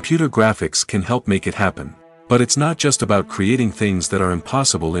 Computer graphics can help make it happen. But it's not just about creating things that are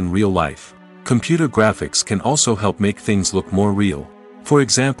impossible in real life. Computer graphics can also help make things look more real. For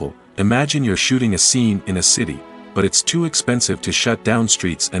example, imagine you're shooting a scene in a city, but it's too expensive to shut down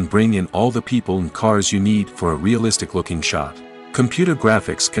streets and bring in all the people and cars you need for a realistic-looking shot. Computer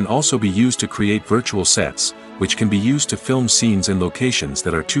graphics can also be used to create virtual sets, which can be used to film scenes in locations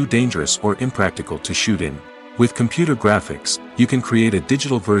that are too dangerous or impractical to shoot in. With computer graphics, you can create a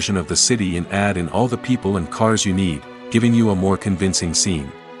digital version of the city and add in all the people and cars you need, giving you a more convincing scene.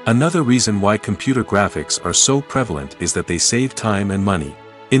 Another reason why computer graphics are so prevalent is that they save time and money.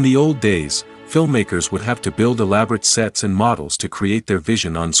 In the old days, filmmakers would have to build elaborate sets and models to create their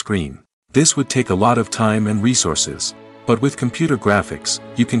vision on screen. This would take a lot of time and resources. But with computer graphics,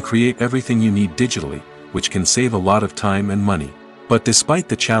 you can create everything you need digitally, which can save a lot of time and money. But despite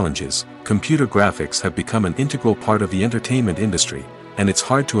the challenges, computer graphics have become an integral part of the entertainment industry, and it's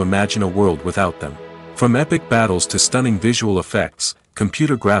hard to imagine a world without them. From epic battles to stunning visual effects,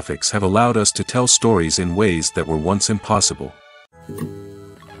 computer graphics have allowed us to tell stories in ways that were once impossible.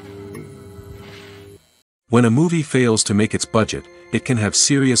 When a movie fails to make its budget, it can have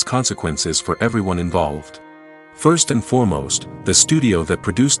serious consequences for everyone involved. First and foremost, the studio that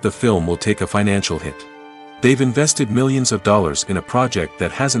produced the film will take a financial hit. They've invested millions of dollars in a project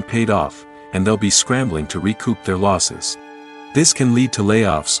that hasn't paid off, and they'll be scrambling to recoup their losses. This can lead to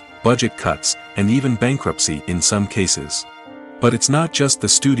layoffs, budget cuts, and even bankruptcy in some cases. But it's not just the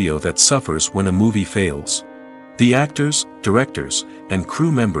studio that suffers when a movie fails. The actors, directors, and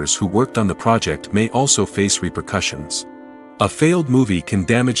crew members who worked on the project may also face repercussions. A failed movie can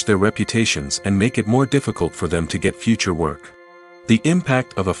damage their reputations and make it more difficult for them to get future work. The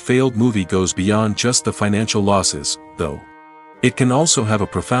impact of a failed movie goes beyond just the financial losses, though. It can also have a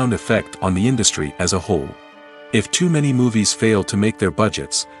profound effect on the industry as a whole. If too many movies fail to make their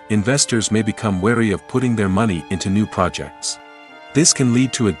budgets, investors may become wary of putting their money into new projects. This can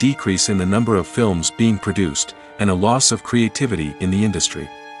lead to a decrease in the number of films being produced, and a loss of creativity in the industry.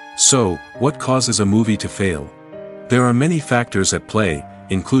 So, what causes a movie to fail? There are many factors at play,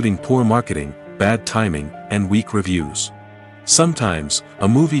 including poor marketing, bad timing, and weak reviews. Sometimes, a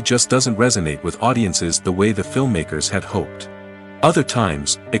movie just doesn't resonate with audiences the way the filmmakers had hoped. Other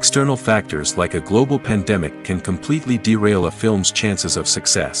times, external factors like a global pandemic can completely derail a film's chances of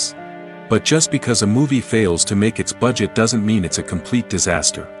success. But just because a movie fails to make its budget doesn't mean it's a complete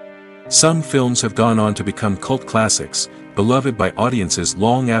disaster. Some films have gone on to become cult classics, beloved by audiences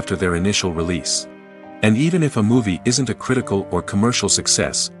long after their initial release. And even if a movie isn't a critical or commercial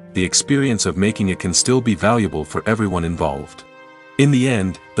success, the experience of making it can still be valuable for everyone involved. In the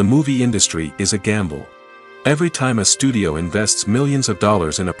end, the movie industry is a gamble. Every time a studio invests millions of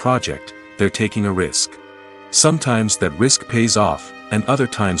dollars in a project, they're taking a risk. Sometimes that risk pays off, and other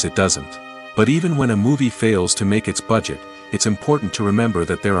times it doesn't. But even when a movie fails to make its budget, it's important to remember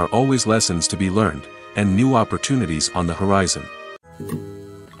that there are always lessons to be learned, and new opportunities on the horizon.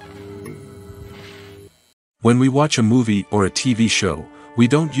 When we watch a movie or a TV show, we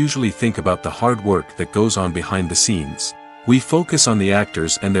don't usually think about the hard work that goes on behind the scenes. We focus on the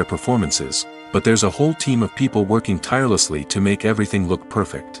actors and their performances, but there's a whole team of people working tirelessly to make everything look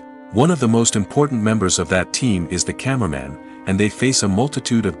perfect. One of the most important members of that team is the cameraman, and they face a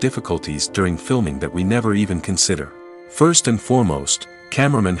multitude of difficulties during filming that we never even consider. First and foremost,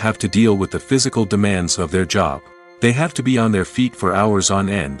 cameramen have to deal with the physical demands of their job. They have to be on their feet for hours on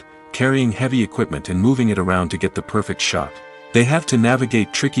end, carrying heavy equipment and moving it around to get the perfect shot. They have to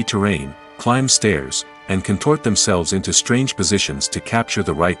navigate tricky terrain, climb stairs, and contort themselves into strange positions to capture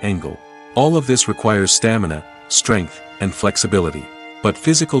the right angle. All of this requires stamina, strength, and flexibility. But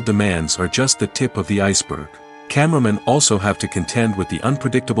physical demands are just the tip of the iceberg. Cameramen also have to contend with the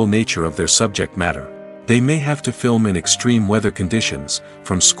unpredictable nature of their subject matter. They may have to film in extreme weather conditions,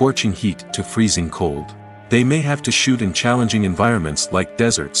 from scorching heat to freezing cold. They may have to shoot in challenging environments like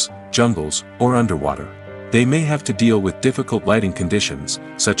deserts, jungles, or underwater. They may have to deal with difficult lighting conditions,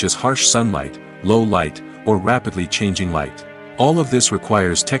 such as harsh sunlight, low light, or rapidly changing light. All of this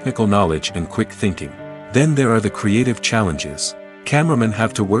requires technical knowledge and quick thinking. Then there are the creative challenges. Cameramen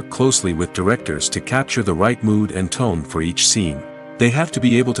have to work closely with directors to capture the right mood and tone for each scene. They have to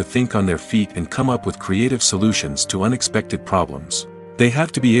be able to think on their feet and come up with creative solutions to unexpected problems. They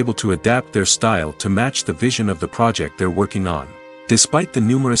have to be able to adapt their style to match the vision of the project they're working on. Despite the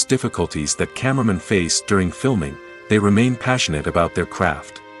numerous difficulties that cameramen face during filming, they remain passionate about their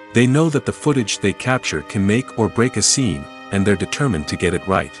craft. They know that the footage they capture can make or break a scene, and they're determined to get it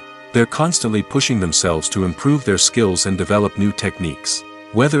right. They're constantly pushing themselves to improve their skills and develop new techniques.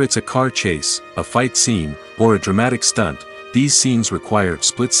 Whether it's a car chase, a fight scene, or a dramatic stunt, these scenes require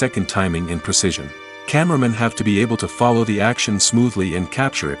split-second timing and precision. Cameramen have to be able to follow the action smoothly and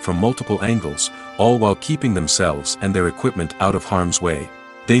capture it from multiple angles, all while keeping themselves and their equipment out of harm's way.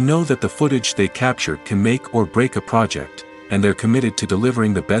 They know that the footage they capture can make or break a project, and they're committed to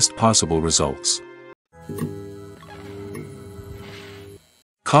delivering the best possible results.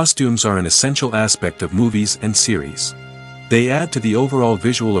 Costumes are an essential aspect of movies and series. They add to the overall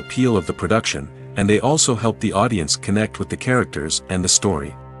visual appeal of the production, and they also help the audience connect with the characters and the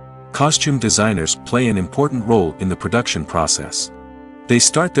story. Costume designers play an important role in the production process. They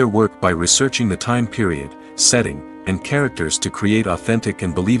start their work by researching the time period, setting, and characters to create authentic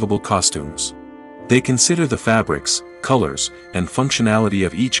and believable costumes. They consider the fabrics, colors, and functionality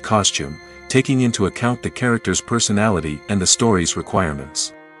of each costume, taking into account the character's personality and the story's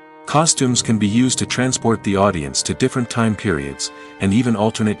requirements. Costumes can be used to transport the audience to different time periods, and even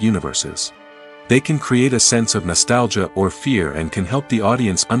alternate universes. They can create a sense of nostalgia or fear and can help the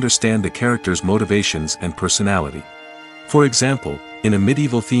audience understand the character's motivations and personality. For example, in a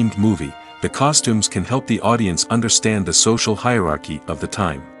medieval-themed movie, the costumes can help the audience understand the social hierarchy of the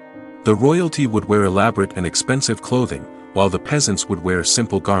time. The royalty would wear elaborate and expensive clothing, while the peasants would wear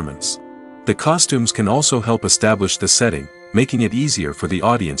simple garments. The costumes can also help establish the setting, making it easier for the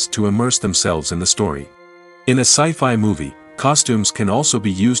audience to immerse themselves in the story. In a sci-fi movie, costumes can also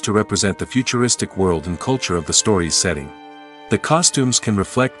be used to represent the futuristic world and culture of the story's setting. The costumes can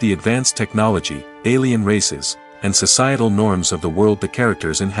reflect the advanced technology, alien races, and societal norms of the world the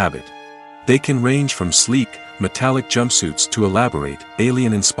characters inhabit. They can range from sleek, metallic jumpsuits to elaborate,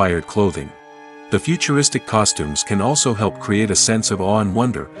 alien-inspired clothing. The futuristic costumes can also help create a sense of awe and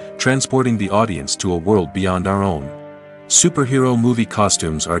wonder, transporting the audience to a world beyond our own. Superhero movie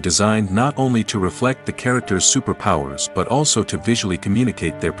costumes are designed not only to reflect the character's superpowers but also to visually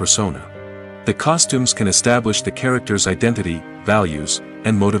communicate their persona. The costumes can establish the character's identity, values,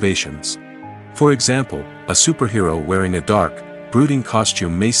 and motivations. For example, a superhero wearing a dark, brooding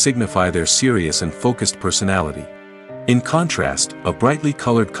costume may signify their serious and focused personality. In contrast, a brightly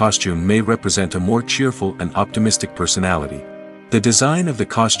colored costume may represent a more cheerful and optimistic personality. The design of the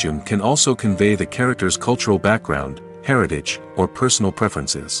costume can also convey the character's cultural background, heritage, or personal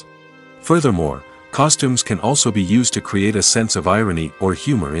preferences. Furthermore, costumes can also be used to create a sense of irony or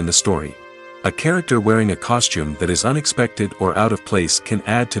humor in the story. A character wearing a costume that is unexpected or out of place can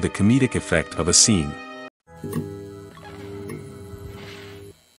add to the comedic effect of a scene.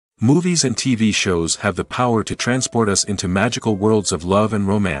 Movies and TV shows have the power to transport us into magical worlds of love and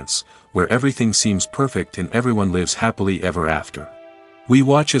romance, where everything seems perfect and everyone lives happily ever after. We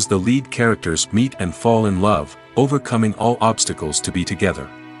watch as the lead characters meet and fall in love, overcoming all obstacles to be together.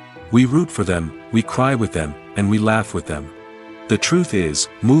 We root for them, we cry with them, and we laugh with them. The truth is,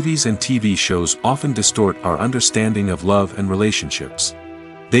 movies and TV shows often distort our understanding of love and relationships.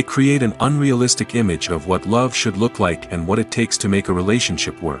 They create an unrealistic image of what love should look like and what it takes to make a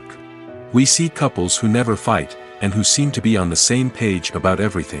relationship work. We see couples who never fight, and who seem to be on the same page about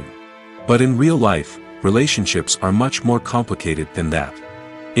everything. But in real life, relationships are much more complicated than that.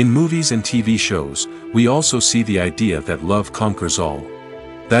 In movies and TV shows, we also see the idea that love conquers all.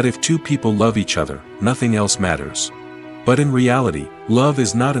 That if two people love each other, nothing else matters. But in reality, love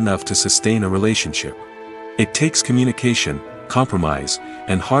is not enough to sustain a relationship. It takes communication, compromise,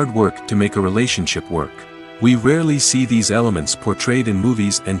 and hard work to make a relationship work. We rarely see these elements portrayed in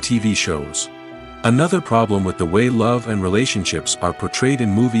movies and TV shows. Another problem with the way love and relationships are portrayed in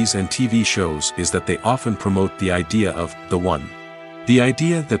movies and TV shows is that they often promote the idea of the one. The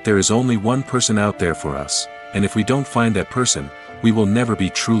idea that there is only one person out there for us, and if we don't find that person, we will never be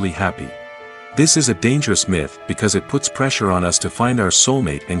truly happy. This is a dangerous myth because it puts pressure on us to find our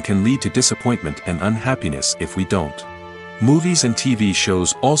soulmate and can lead to disappointment and unhappiness if we don't. Movies and TV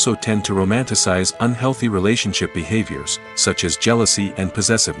shows also tend to romanticize unhealthy relationship behaviors, such as jealousy and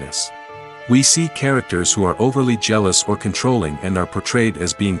possessiveness. We see characters who are overly jealous or controlling and are portrayed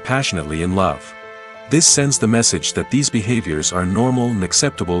as being passionately in love. This sends the message that these behaviors are normal and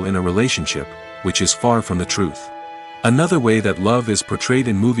acceptable in a relationship, which is far from the truth. Another way that love is portrayed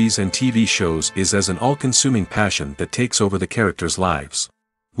in movies and TV shows is as an all-consuming passion that takes over the characters' lives.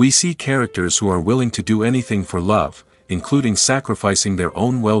 We see characters who are willing to do anything for love, including sacrificing their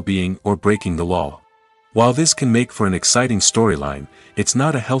own well-being or breaking the law. While this can make for an exciting storyline, it's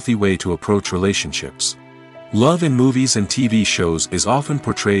not a healthy way to approach relationships. Love in movies and TV shows is often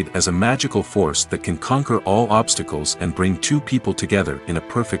portrayed as a magical force that can conquer all obstacles and bring two people together in a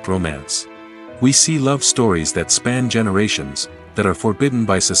perfect romance. We see love stories that span generations, that are forbidden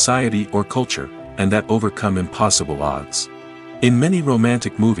by society or culture, and that overcome impossible odds. In many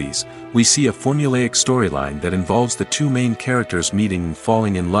romantic movies, we see a formulaic storyline that involves the two main characters meeting and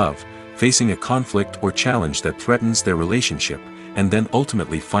falling in love, facing a conflict or challenge that threatens their relationship, and then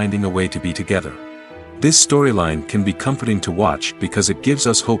ultimately finding a way to be together. This storyline can be comforting to watch because it gives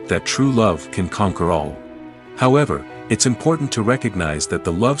us hope that true love can conquer all. However, it's important to recognize that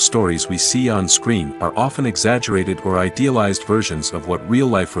the love stories we see on screen are often exaggerated or idealized versions of what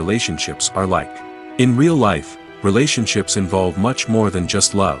real-life relationships are like. In real life, relationships involve much more than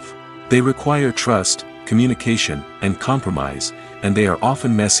just love. They require trust, communication, and compromise, and they are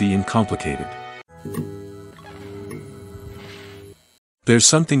often messy and complicated. There's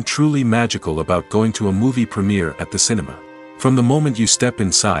something truly magical about going to a movie premiere at the cinema. From the moment you step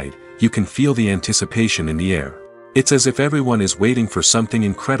inside, you can feel the anticipation in the air. It's as if everyone is waiting for something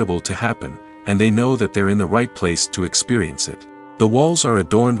incredible to happen, and they know that they're in the right place to experience it. The walls are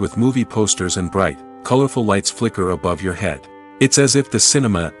adorned with movie posters and bright, colorful lights flicker above your head. It's as if the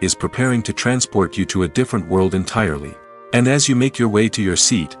cinema is preparing to transport you to a different world entirely. And as you make your way to your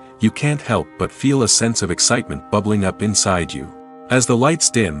seat, you can't help but feel a sense of excitement bubbling up inside you. As the lights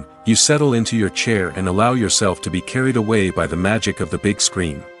dim, you settle into your chair and allow yourself to be carried away by the magic of the big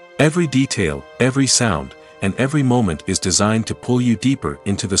screen. Every detail, every sound, and every moment is designed to pull you deeper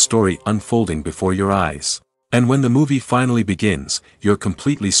into the story unfolding before your eyes. And when the movie finally begins, you're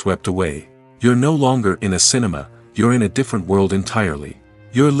completely swept away. You're no longer in a cinema, you're in a different world entirely.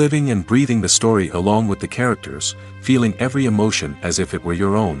 You're living and breathing the story along with the characters, feeling every emotion as if it were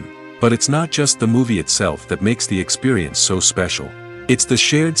your own. But it's not just the movie itself that makes the experience so special. It's the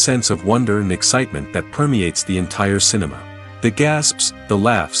shared sense of wonder and excitement that permeates the entire cinema. The gasps, the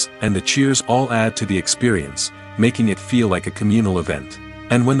laughs, and the cheers all add to the experience, making it feel like a communal event.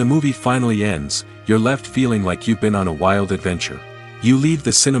 And when the movie finally ends, you're left feeling like you've been on a wild adventure. You leave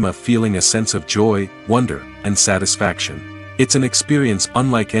the cinema feeling a sense of joy, wonder, and satisfaction. It's an experience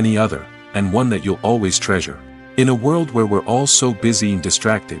unlike any other, and one that you'll always treasure. In a world where we're all so busy and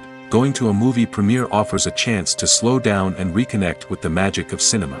distracted, going to a movie premiere offers a chance to slow down and reconnect with the magic of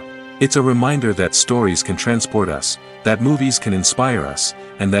cinema. It's a reminder that stories can transport us, that movies can inspire us,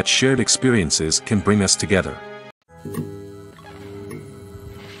 and that shared experiences can bring us together.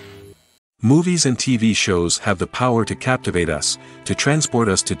 Movies and TV shows have the power to captivate us, to transport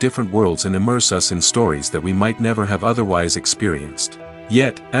us to different worlds and immerse us in stories that we might never have otherwise experienced.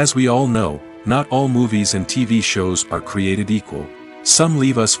 Yet, as we all know, not all movies and TV shows are created equal. Some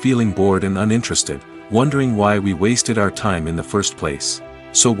leave us feeling bored and uninterested, wondering why we wasted our time in the first place.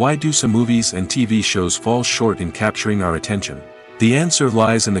 So why do some movies and TV shows fall short in capturing our attention? The answer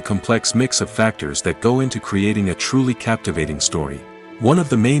lies in the complex mix of factors that go into creating a truly captivating story. One of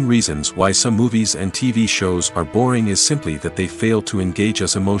the main reasons why some movies and TV shows are boring is simply that they fail to engage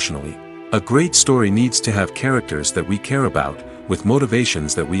us emotionally. A great story needs to have characters that we care about, with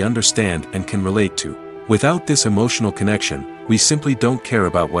motivations that we understand and can relate to. Without this emotional connection, we simply don't care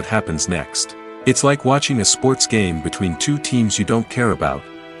about what happens next. It's like watching a sports game between two teams you don't care about.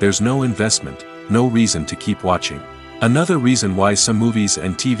 There's no investment, no reason to keep watching. Another reason why some movies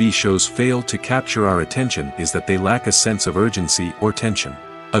and TV shows fail to capture our attention is that they lack a sense of urgency or tension.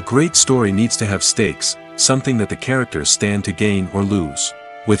 A great story needs to have stakes, something that the characters stand to gain or lose.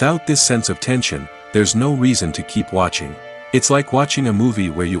 Without this sense of tension, there's no reason to keep watching. It's like watching a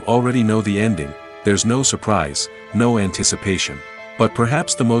movie where you already know the ending. There's no surprise, no anticipation. But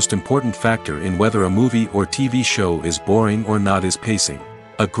perhaps the most important factor in whether a movie or TV show is boring or not is pacing.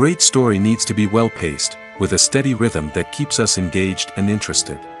 A great story needs to be well-paced, with a steady rhythm that keeps us engaged and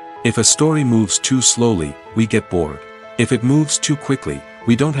interested. If a story moves too slowly, we get bored. If it moves too quickly,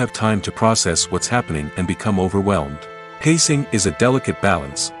 we don't have time to process what's happening and become overwhelmed. Pacing is a delicate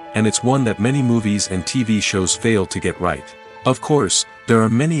balance, and it's one that many movies and TV shows fail to get right. Of course, there are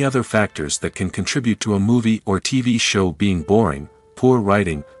many other factors that can contribute to a movie or TV show being boring: poor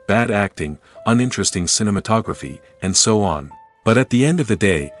writing, bad acting, uninteresting cinematography, and so on. But at the end of the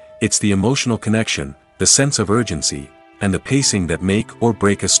day, it's the emotional connection, the sense of urgency, and the pacing that make or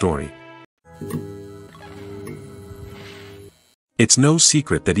break a story. It's no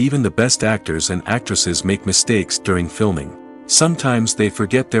secret that even the best actors and actresses make mistakes during filming. Sometimes they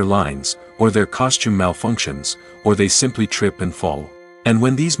forget their lines, or their costume malfunctions, or they simply trip and fall. And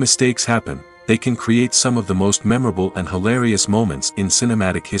when these mistakes happen, they can create some of the most memorable and hilarious moments in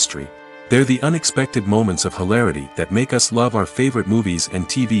cinematic history. They're the unexpected moments of hilarity that make us love our favorite movies and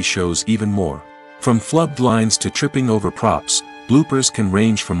TV shows even more. From flubbed lines to tripping over props, bloopers can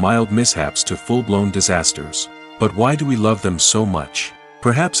range from mild mishaps to full-blown disasters. But why do we love them so much?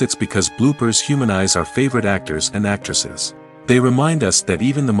 Perhaps it's because bloopers humanize our favorite actors and actresses. They remind us that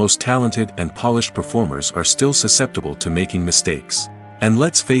even the most talented and polished performers are still susceptible to making mistakes. And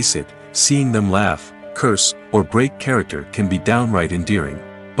let's face it, seeing them laugh, curse, or break character can be downright endearing.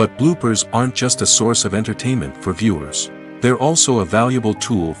 But bloopers aren't just a source of entertainment for viewers. They're also a valuable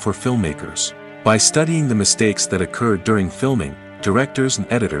tool for filmmakers. By studying the mistakes that occurred during filming, directors and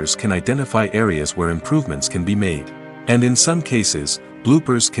editors can identify areas where improvements can be made. And in some cases,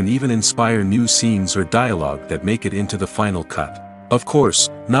 bloopers can even inspire new scenes or dialogue that make it into the final cut. Of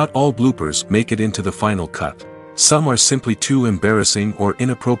course, not all bloopers make it into the final cut. Some are simply too embarrassing or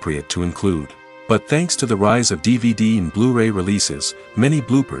inappropriate to include. But thanks to the rise of DVD and Blu-ray releases, many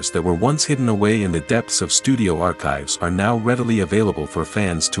bloopers that were once hidden away in the depths of studio archives are now readily available for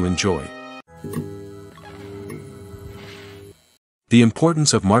fans to enjoy. The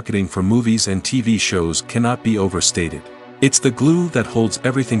importance of marketing for movies and TV shows cannot be overstated. It's the glue that holds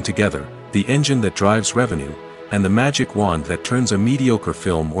everything together, the engine that drives revenue, and the magic wand that turns a mediocre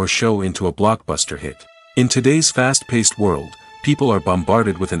film or show into a blockbuster hit. In today's fast-paced world, people are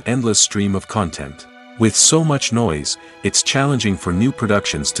bombarded with an endless stream of content. With so much noise, it's challenging for new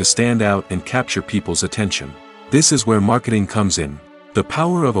productions to stand out and capture people's attention. This is where marketing comes in. The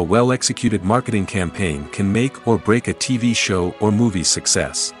power of a well-executed marketing campaign can make or break a TV show or movie's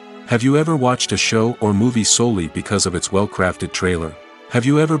success. Have you ever watched a show or movie solely because of its well-crafted trailer? Have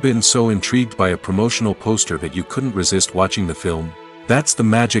you ever been so intrigued by a promotional poster that you couldn't resist watching the film? That's the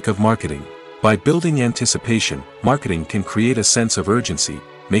magic of marketing. By building anticipation, marketing can create a sense of urgency,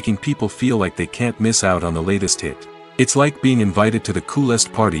 making people feel like they can't miss out on the latest hit. It's like being invited to the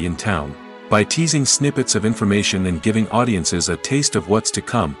coolest party in town. By teasing snippets of information and giving audiences a taste of what's to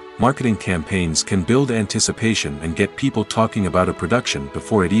come, marketing campaigns can build anticipation and get people talking about a production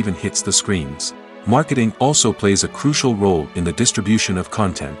before it even hits the screens. Marketing also plays a crucial role in the distribution of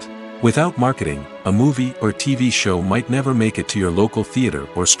content. Without marketing, a movie or TV show might never make it to your local theater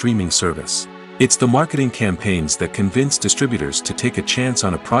or streaming service. It's the marketing campaigns that convince distributors to take a chance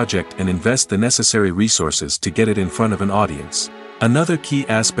on a project and invest the necessary resources to get it in front of an audience. Another key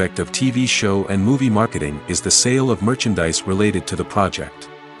aspect of TV show and movie marketing is the sale of merchandise related to the project.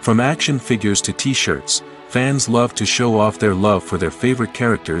 From action figures to t-shirts, fans love to show off their love for their favorite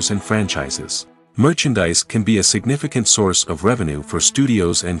characters and franchises. Merchandise can be a significant source of revenue for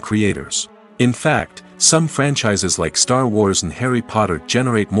studios and creators. In fact, some franchises like Star Wars and Harry Potter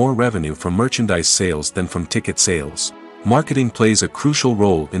generate more revenue from merchandise sales than from ticket sales. Marketing plays a crucial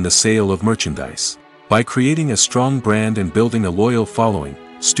role in the sale of merchandise. By creating a strong brand and building a loyal following,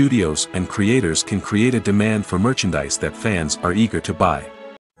 studios and creators can create a demand for merchandise that fans are eager to buy.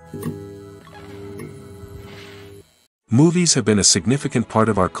 Movies have been a significant part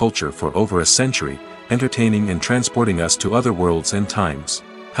of our culture for over a century, entertaining and transporting us to other worlds and times.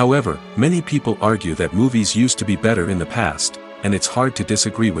 However, many people argue that movies used to be better in the past, and it's hard to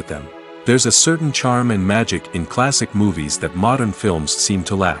disagree with them. There's a certain charm and magic in classic movies that modern films seem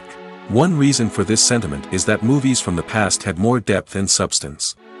to lack. One reason for this sentiment is that movies from the past had more depth and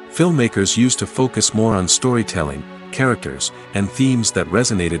substance. Filmmakers used to focus more on storytelling, characters, and themes that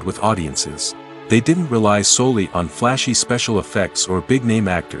resonated with audiences. They didn't rely solely on flashy special effects or big-name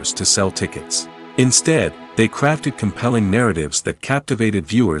actors to sell tickets. Instead, they crafted compelling narratives that captivated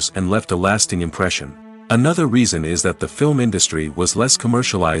viewers and left a lasting impression. Another reason is that the film industry was less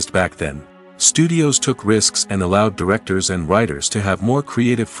commercialized back then. Studios took risks and allowed directors and writers to have more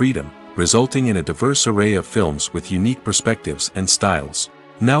creative freedom, resulting in a diverse array of films with unique perspectives and styles.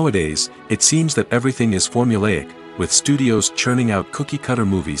 Nowadays, it seems that everything is formulaic, with studios churning out cookie-cutter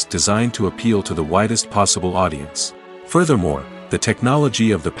movies designed to appeal to the widest possible audience. Furthermore, the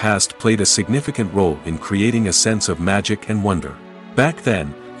technology of the past played a significant role in creating a sense of magic and wonder. Back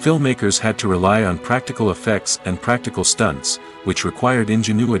then, filmmakers had to rely on practical effects and practical stunts, which required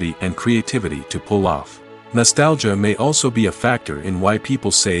ingenuity and creativity to pull off. Nostalgia may also be a factor in why people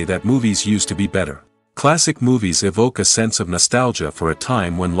say that movies used to be better. Classic movies evoke a sense of nostalgia for a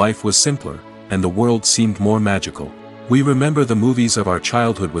time when life was simpler, and the world seemed more magical. We remember the movies of our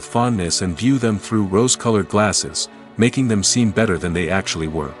childhood with fondness and view them through rose-colored glasses, making them seem better than they actually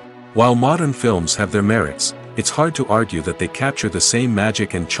were. While modern films have their merits, it's hard to argue that they capture the same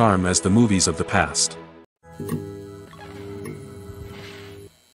magic and charm as the movies of the past.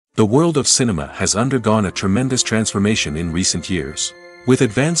 The world of cinema has undergone a tremendous transformation in recent years. With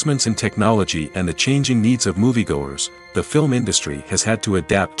advancements in technology and the changing needs of moviegoers, the film industry has had to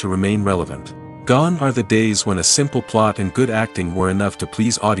adapt to remain relevant. Gone are the days when a simple plot and good acting were enough to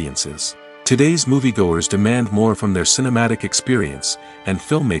please audiences. Today's moviegoers demand more from their cinematic experience, and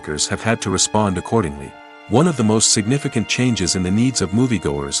filmmakers have had to respond accordingly. One of the most significant changes in the needs of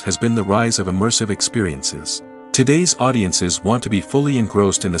moviegoers has been the rise of immersive experiences. Today's audiences want to be fully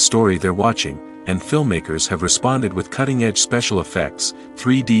engrossed in the story they're watching, and filmmakers have responded with cutting-edge special effects,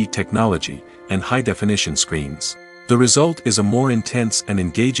 3D technology, and high-definition screens. The result is a more intense and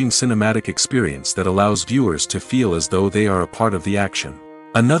engaging cinematic experience that allows viewers to feel as though they are a part of the action.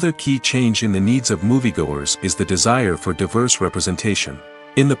 Another key change in the needs of moviegoers is the desire for diverse representation.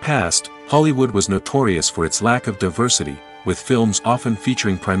 In the past, Hollywood was notorious for its lack of diversity, with films often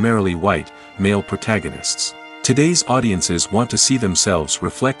featuring primarily white, male protagonists. Today's audiences want to see themselves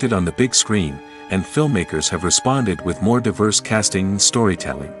reflected on the big screen, and filmmakers have responded with more diverse casting and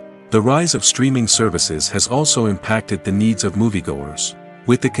storytelling. The rise of streaming services has also impacted the needs of moviegoers.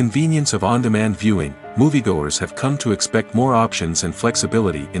 With the convenience of on-demand viewing, moviegoers have come to expect more options and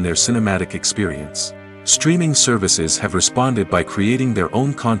flexibility in their cinematic experience. Streaming services have responded by creating their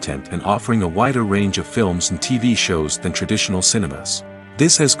own content and offering a wider range of films and TV shows than traditional cinemas.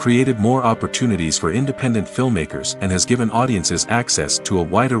 This has created more opportunities for independent filmmakers and has given audiences access to a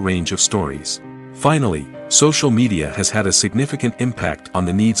wider range of stories. Finally, social media has had a significant impact on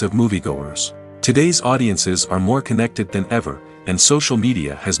the needs of moviegoers. Today's audiences are more connected than ever, and social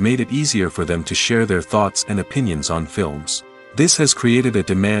media has made it easier for them to share their thoughts and opinions on films. This has created a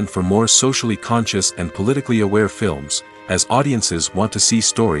demand for more socially conscious and politically aware films, as audiences want to see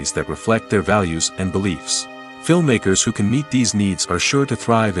stories that reflect their values and beliefs. Filmmakers who can meet these needs are sure to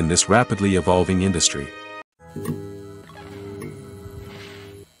thrive in this rapidly evolving industry.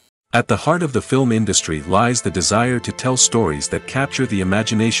 At the heart of the film industry lies the desire to tell stories that capture the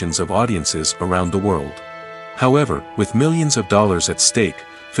imaginations of audiences around the world. However, with millions of dollars at stake,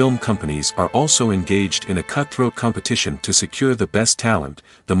 film companies are also engaged in a cutthroat competition to secure the best talent,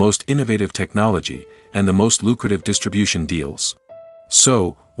 the most innovative technology, and the most lucrative distribution deals.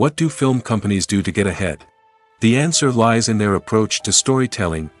 So, what do film companies do to get ahead? The answer lies in their approach to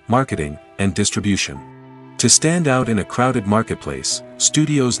storytelling, marketing, and distribution. To stand out in a crowded marketplace,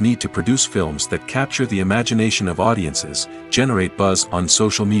 studios need to produce films that capture the imagination of audiences, generate buzz on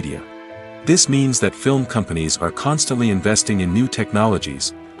social media. This means that film companies are constantly investing in new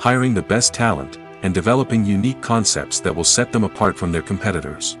technologies, hiring the best talent, and developing unique concepts that will set them apart from their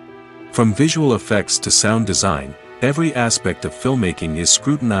competitors. From visual effects to sound design, every aspect of filmmaking is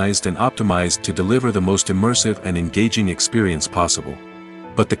scrutinized and optimized to deliver the most immersive and engaging experience possible.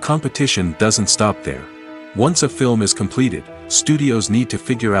 But the competition doesn't stop there. Once a film is completed, studios need to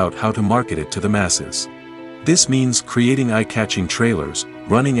figure out how to market it to the masses. This means creating eye-catching trailers,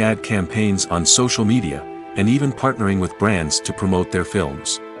 running ad campaigns on social media, and even partnering with brands to promote their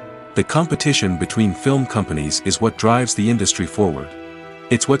films. The competition between film companies is what drives the industry forward.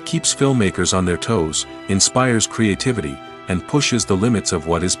 It's what keeps filmmakers on their toes, inspires creativity, and pushes the limits of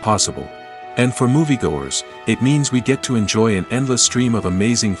what is possible. And for moviegoers, it means we get to enjoy an endless stream of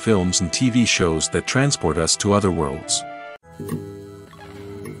amazing films and TV shows that transport us to other worlds.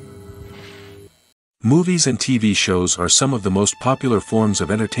 Movies and TV shows are some of the most popular forms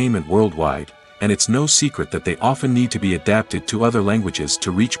of entertainment worldwide, and it's no secret that they often need to be adapted to other languages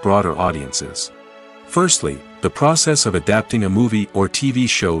to reach broader audiences. Firstly, the process of adapting a movie or TV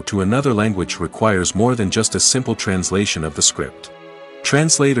show to another language requires more than just a simple translation of the script.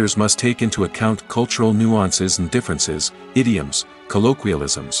 Translators must take into account cultural nuances and differences, idioms,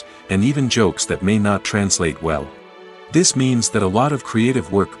 colloquialisms, and even jokes that may not translate well. This means that a lot of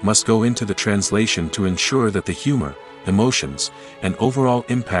creative work must go into the translation to ensure that the humor, emotions, and overall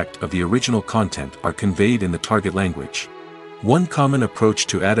impact of the original content are conveyed in the target language. One common approach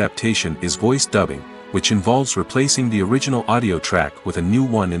to adaptation is voice dubbing, which involves replacing the original audio track with a new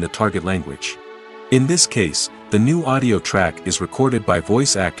one in the target language. In this case, the new audio track is recorded by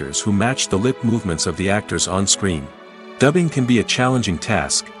voice actors who match the lip movements of the actors on screen. Dubbing can be a challenging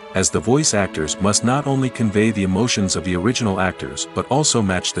task, as the voice actors must not only convey the emotions of the original actors but also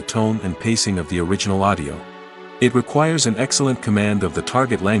match the tone and pacing of the original audio. It requires an excellent command of the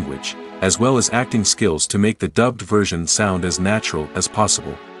target language, as well as acting skills to make the dubbed version sound as natural as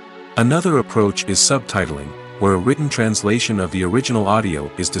possible. Another approach is subtitling, where a written translation of the original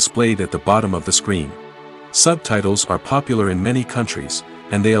audio is displayed at the bottom of the screen. Subtitles are popular in many countries,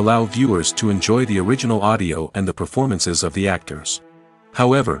 and they allow viewers to enjoy the original audio and the performances of the actors.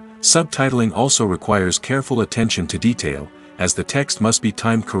 However, subtitling also requires careful attention to detail, as the text must be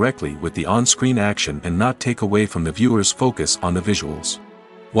timed correctly with the on-screen action and not take away from the viewer's focus on the visuals.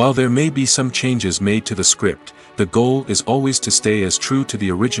 While there may be some changes made to the script, the goal is always to stay as true to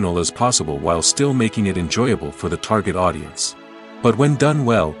the original as possible while still making it enjoyable for the target audience. But when done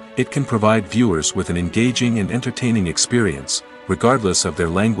well, it can provide viewers with an engaging and entertaining experience, regardless of their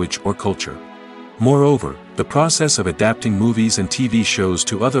language or culture. Moreover, the process of adapting movies and TV shows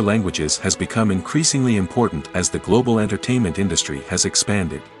to other languages has become increasingly important as the global entertainment industry has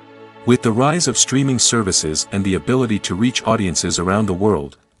expanded. With the rise of streaming services and the ability to reach audiences around the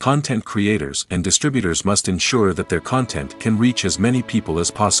world, content creators and distributors must ensure that their content can reach as many people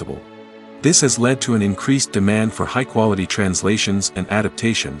as possible. This has led to an increased demand for high-quality translations and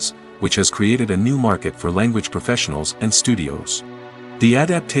adaptations, which has created a new market for language professionals and studios. The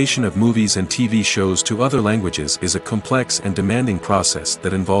adaptation of movies and TV shows to other languages is a complex and demanding process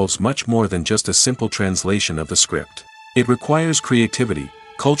that involves much more than just a simple translation of the script. It requires creativity,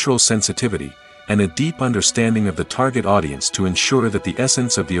 cultural sensitivity, and a deep understanding of the target audience to ensure that the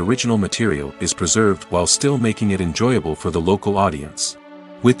essence of the original material is preserved while still making it enjoyable for the local audience.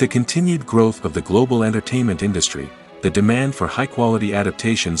 With the continued growth of the global entertainment industry, the demand for high-quality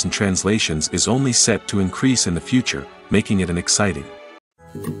adaptations and translations is only set to increase in the future, making it an exciting.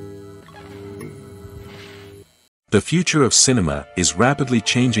 The future of cinema is rapidly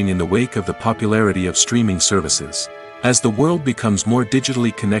changing in the wake of the popularity of streaming services. As the world becomes more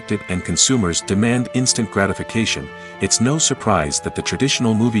digitally connected and consumers demand instant gratification, it's no surprise that the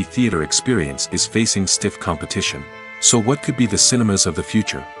traditional movie theater experience is facing stiff competition. So what could be the cinemas of the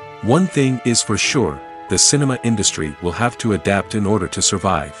future? One thing is for sure, the cinema industry will have to adapt in order to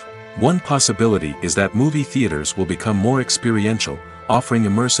survive. One possibility is that movie theaters will become more experiential, offering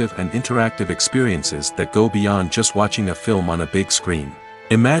immersive and interactive experiences that go beyond just watching a film on a big screen.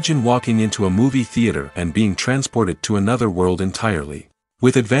 Imagine walking into a movie theater and being transported to another world entirely.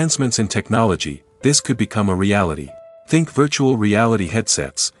 With advancements in technology, this could become a reality. Think virtual reality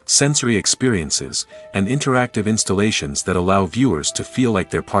headsets, sensory experiences, and interactive installations that allow viewers to feel like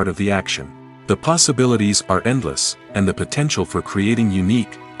they're part of the action. The possibilities are endless, and the potential for creating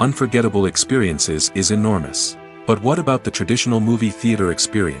unique, unforgettable experiences is enormous. But what about the traditional movie theater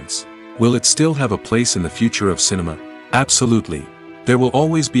experience? Will it still have a place in the future of cinema? Absolutely. There will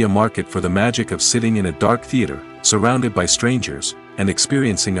always be a market for the magic of sitting in a dark theater, surrounded by strangers, and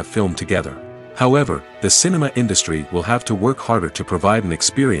experiencing a film together. However, the cinema industry will have to work harder to provide an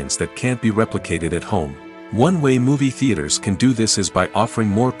experience that can't be replicated at home. One way movie theaters can do this is by offering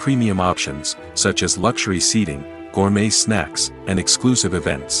more premium options, such as luxury seating, gourmet snacks, and exclusive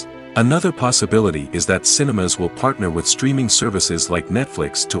events. Another possibility is that cinemas will partner with streaming services like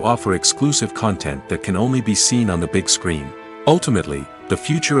Netflix to offer exclusive content that can only be seen on the big screen. Ultimately, the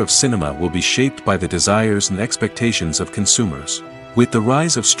future of cinema will be shaped by the desires and expectations of consumers. With the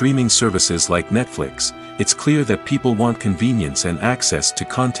rise of streaming services like Netflix, it's clear that people want convenience and access to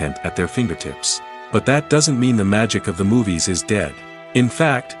content at their fingertips. But that doesn't mean the magic of the movies is dead. In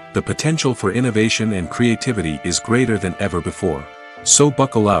fact, the potential for innovation and creativity is greater than ever before. So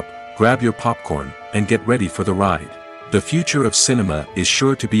buckle up, grab your popcorn, and get ready for the ride. The future of cinema is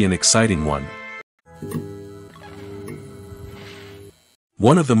sure to be an exciting one.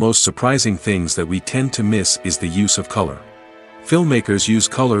 One of the most surprising things that we tend to miss is the use of color. Filmmakers use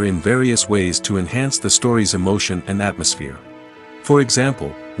color in various ways to enhance the story's emotion and atmosphere. For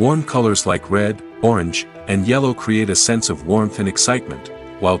example, warm colors like red, orange, and yellow create a sense of warmth and excitement,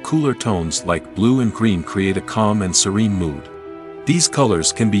 while cooler tones like blue and green create a calm and serene mood. These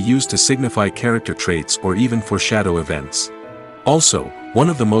colors can be used to signify character traits or even foreshadow events. Also, one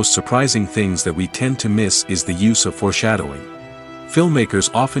of the most surprising things that we tend to miss is the use of foreshadowing. Filmmakers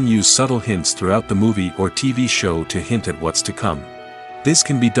often use subtle hints throughout the movie or TV show to hint at what's to come. This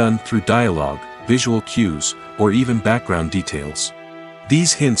can be done through dialogue, visual cues, or even background details.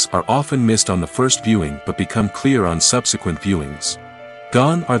 These hints are often missed on the first viewing but become clear on subsequent viewings.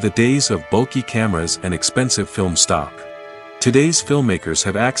 Gone are the days of bulky cameras and expensive film stock. Today's filmmakers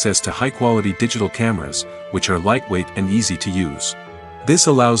have access to high-quality digital cameras, which are lightweight and easy to use. This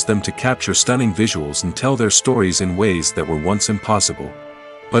allows them to capture stunning visuals and tell their stories in ways that were once impossible.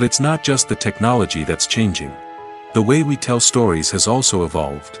 But it's not just the technology that's changing. The way we tell stories has also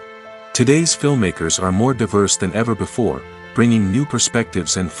evolved. Today's filmmakers are more diverse than ever before, bringing new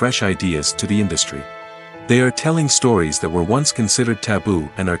perspectives and fresh ideas to the industry. They are telling stories that were once considered taboo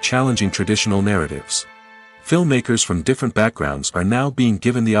and are challenging traditional narratives. Filmmakers from different backgrounds are now being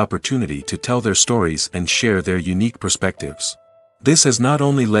given the opportunity to tell their stories and share their unique perspectives. This has not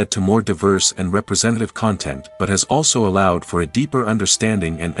only led to more diverse and representative content but has also allowed for a deeper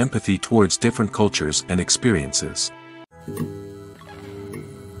understanding and empathy towards different cultures and experiences.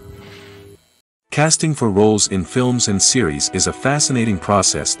 Casting for roles in films and series is a fascinating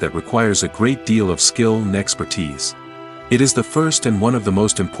process that requires a great deal of skill and expertise. It is the first and one of the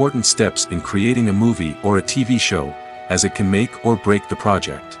most important steps in creating a movie or a TV show, as it can make or break the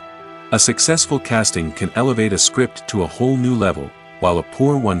project. A successful casting can elevate a script to a whole new level, while a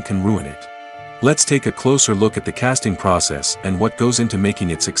poor one can ruin it. Let's take a closer look at the casting process and what goes into making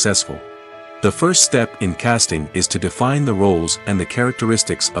it successful. The first step in casting is to define the roles and the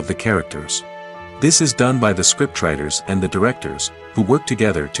characteristics of the characters. This is done by the scriptwriters and the directors, who work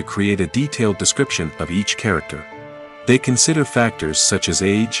together to create a detailed description of each character. They consider factors such as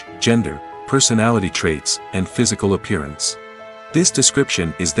age, gender, personality traits, and physical appearance. This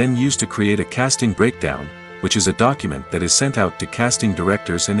description is then used to create a casting breakdown, which is a document that is sent out to casting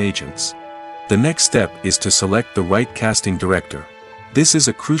directors and agents. The next step is to select the right casting director. This is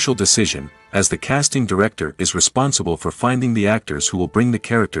a crucial decision, as the casting director is responsible for finding the actors who will bring the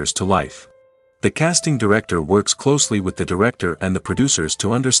characters to life. The casting director works closely with the director and the producers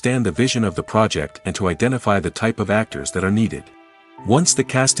to understand the vision of the project and to identify the type of actors that are needed. Once the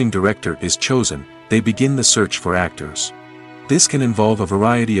casting director is chosen, they begin the search for actors. This can involve a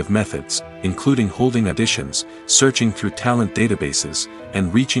variety of methods, including holding auditions, searching through talent databases,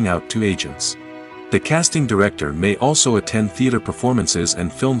 and reaching out to agents. The casting director may also attend theater performances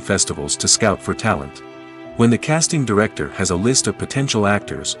and film festivals to scout for talent. When the casting director has a list of potential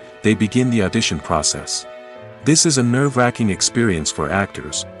actors, they begin the audition process. This is a nerve-wracking experience for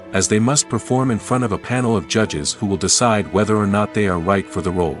actors, as they must perform in front of a panel of judges who will decide whether or not they are right for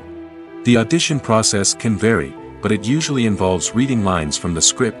the role. The audition process can vary, but it usually involves reading lines from the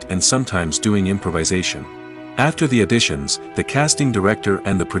script and sometimes doing improvisation. After the auditions, the casting director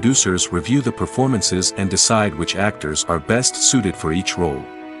and the producers review the performances and decide which actors are best suited for each role.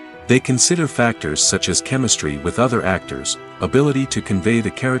 They consider factors such as chemistry with other actors, ability to convey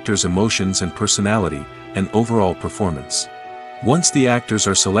the character's emotions and personality, and overall performance. Once the actors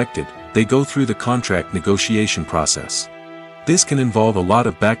are selected, they go through the contract negotiation process. This can involve a lot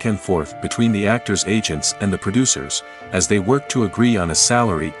of back and forth between the actors' agents and the producers, as they work to agree on a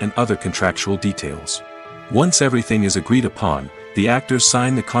salary and other contractual details. Once everything is agreed upon, the actors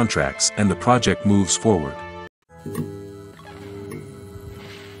sign the contracts and the project moves forward.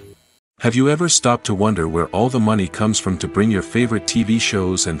 Have you ever stopped to wonder where all the money comes from to bring your favorite TV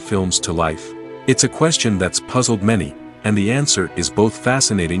shows and films to life? It's a question that's puzzled many, and the answer is both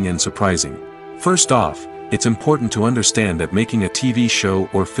fascinating and surprising. First off, it's important to understand that making a TV show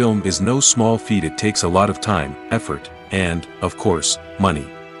or film is no small feat. It takes a lot of time, effort, and, of course, money.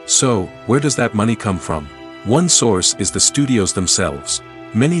 So, where does that money come from? One source is the studios themselves.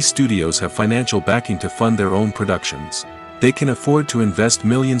 Many studios have financial backing to fund their own productions. They can afford to invest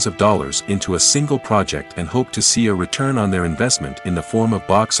millions of dollars into a single project and hope to see a return on their investment in the form of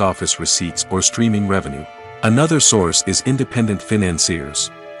box office receipts or streaming revenue. Another source is independent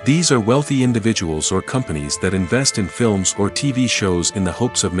financiers. These are wealthy individuals or companies that invest in films or TV shows in the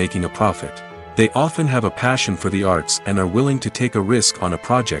hopes of making a profit. They often have a passion for the arts and are willing to take a risk on a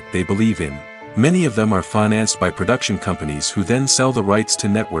project they believe in. Many of them are financed by production companies who then sell the rights to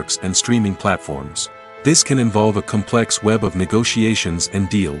networks and streaming platforms. This can involve a complex web of negotiations and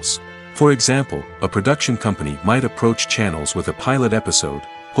deals. For example, a production company might approach channels with a pilot episode,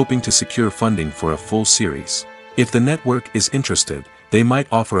 hoping to secure funding for a full series. If the network is interested, they might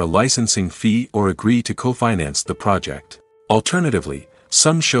offer a licensing fee or agree to co-finance the project. Alternatively,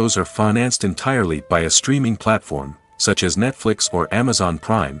 some shows are financed entirely by a streaming platform, such as Netflix or Amazon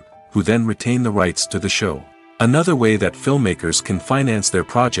Prime, who then retain the rights to the show. Another way that filmmakers can finance their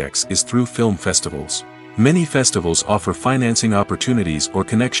projects is through film festivals. Many festivals offer financing opportunities or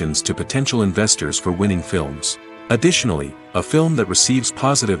connections to potential investors for winning films. Additionally, a film that receives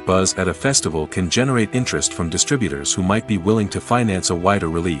positive buzz at a festival can generate interest from distributors who might be willing to finance a wider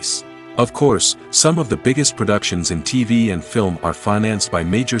release. Of course, some of the biggest productions in TV and film are financed by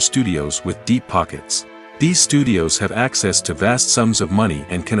major studios with deep pockets. These studios have access to vast sums of money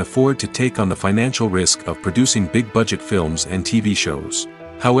and can afford to take on the financial risk of producing big-budget films and TV shows.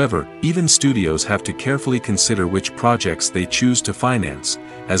 However, even studios have to carefully consider which projects they choose to finance,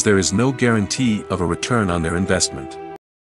 as there is no guarantee of a return on their investment.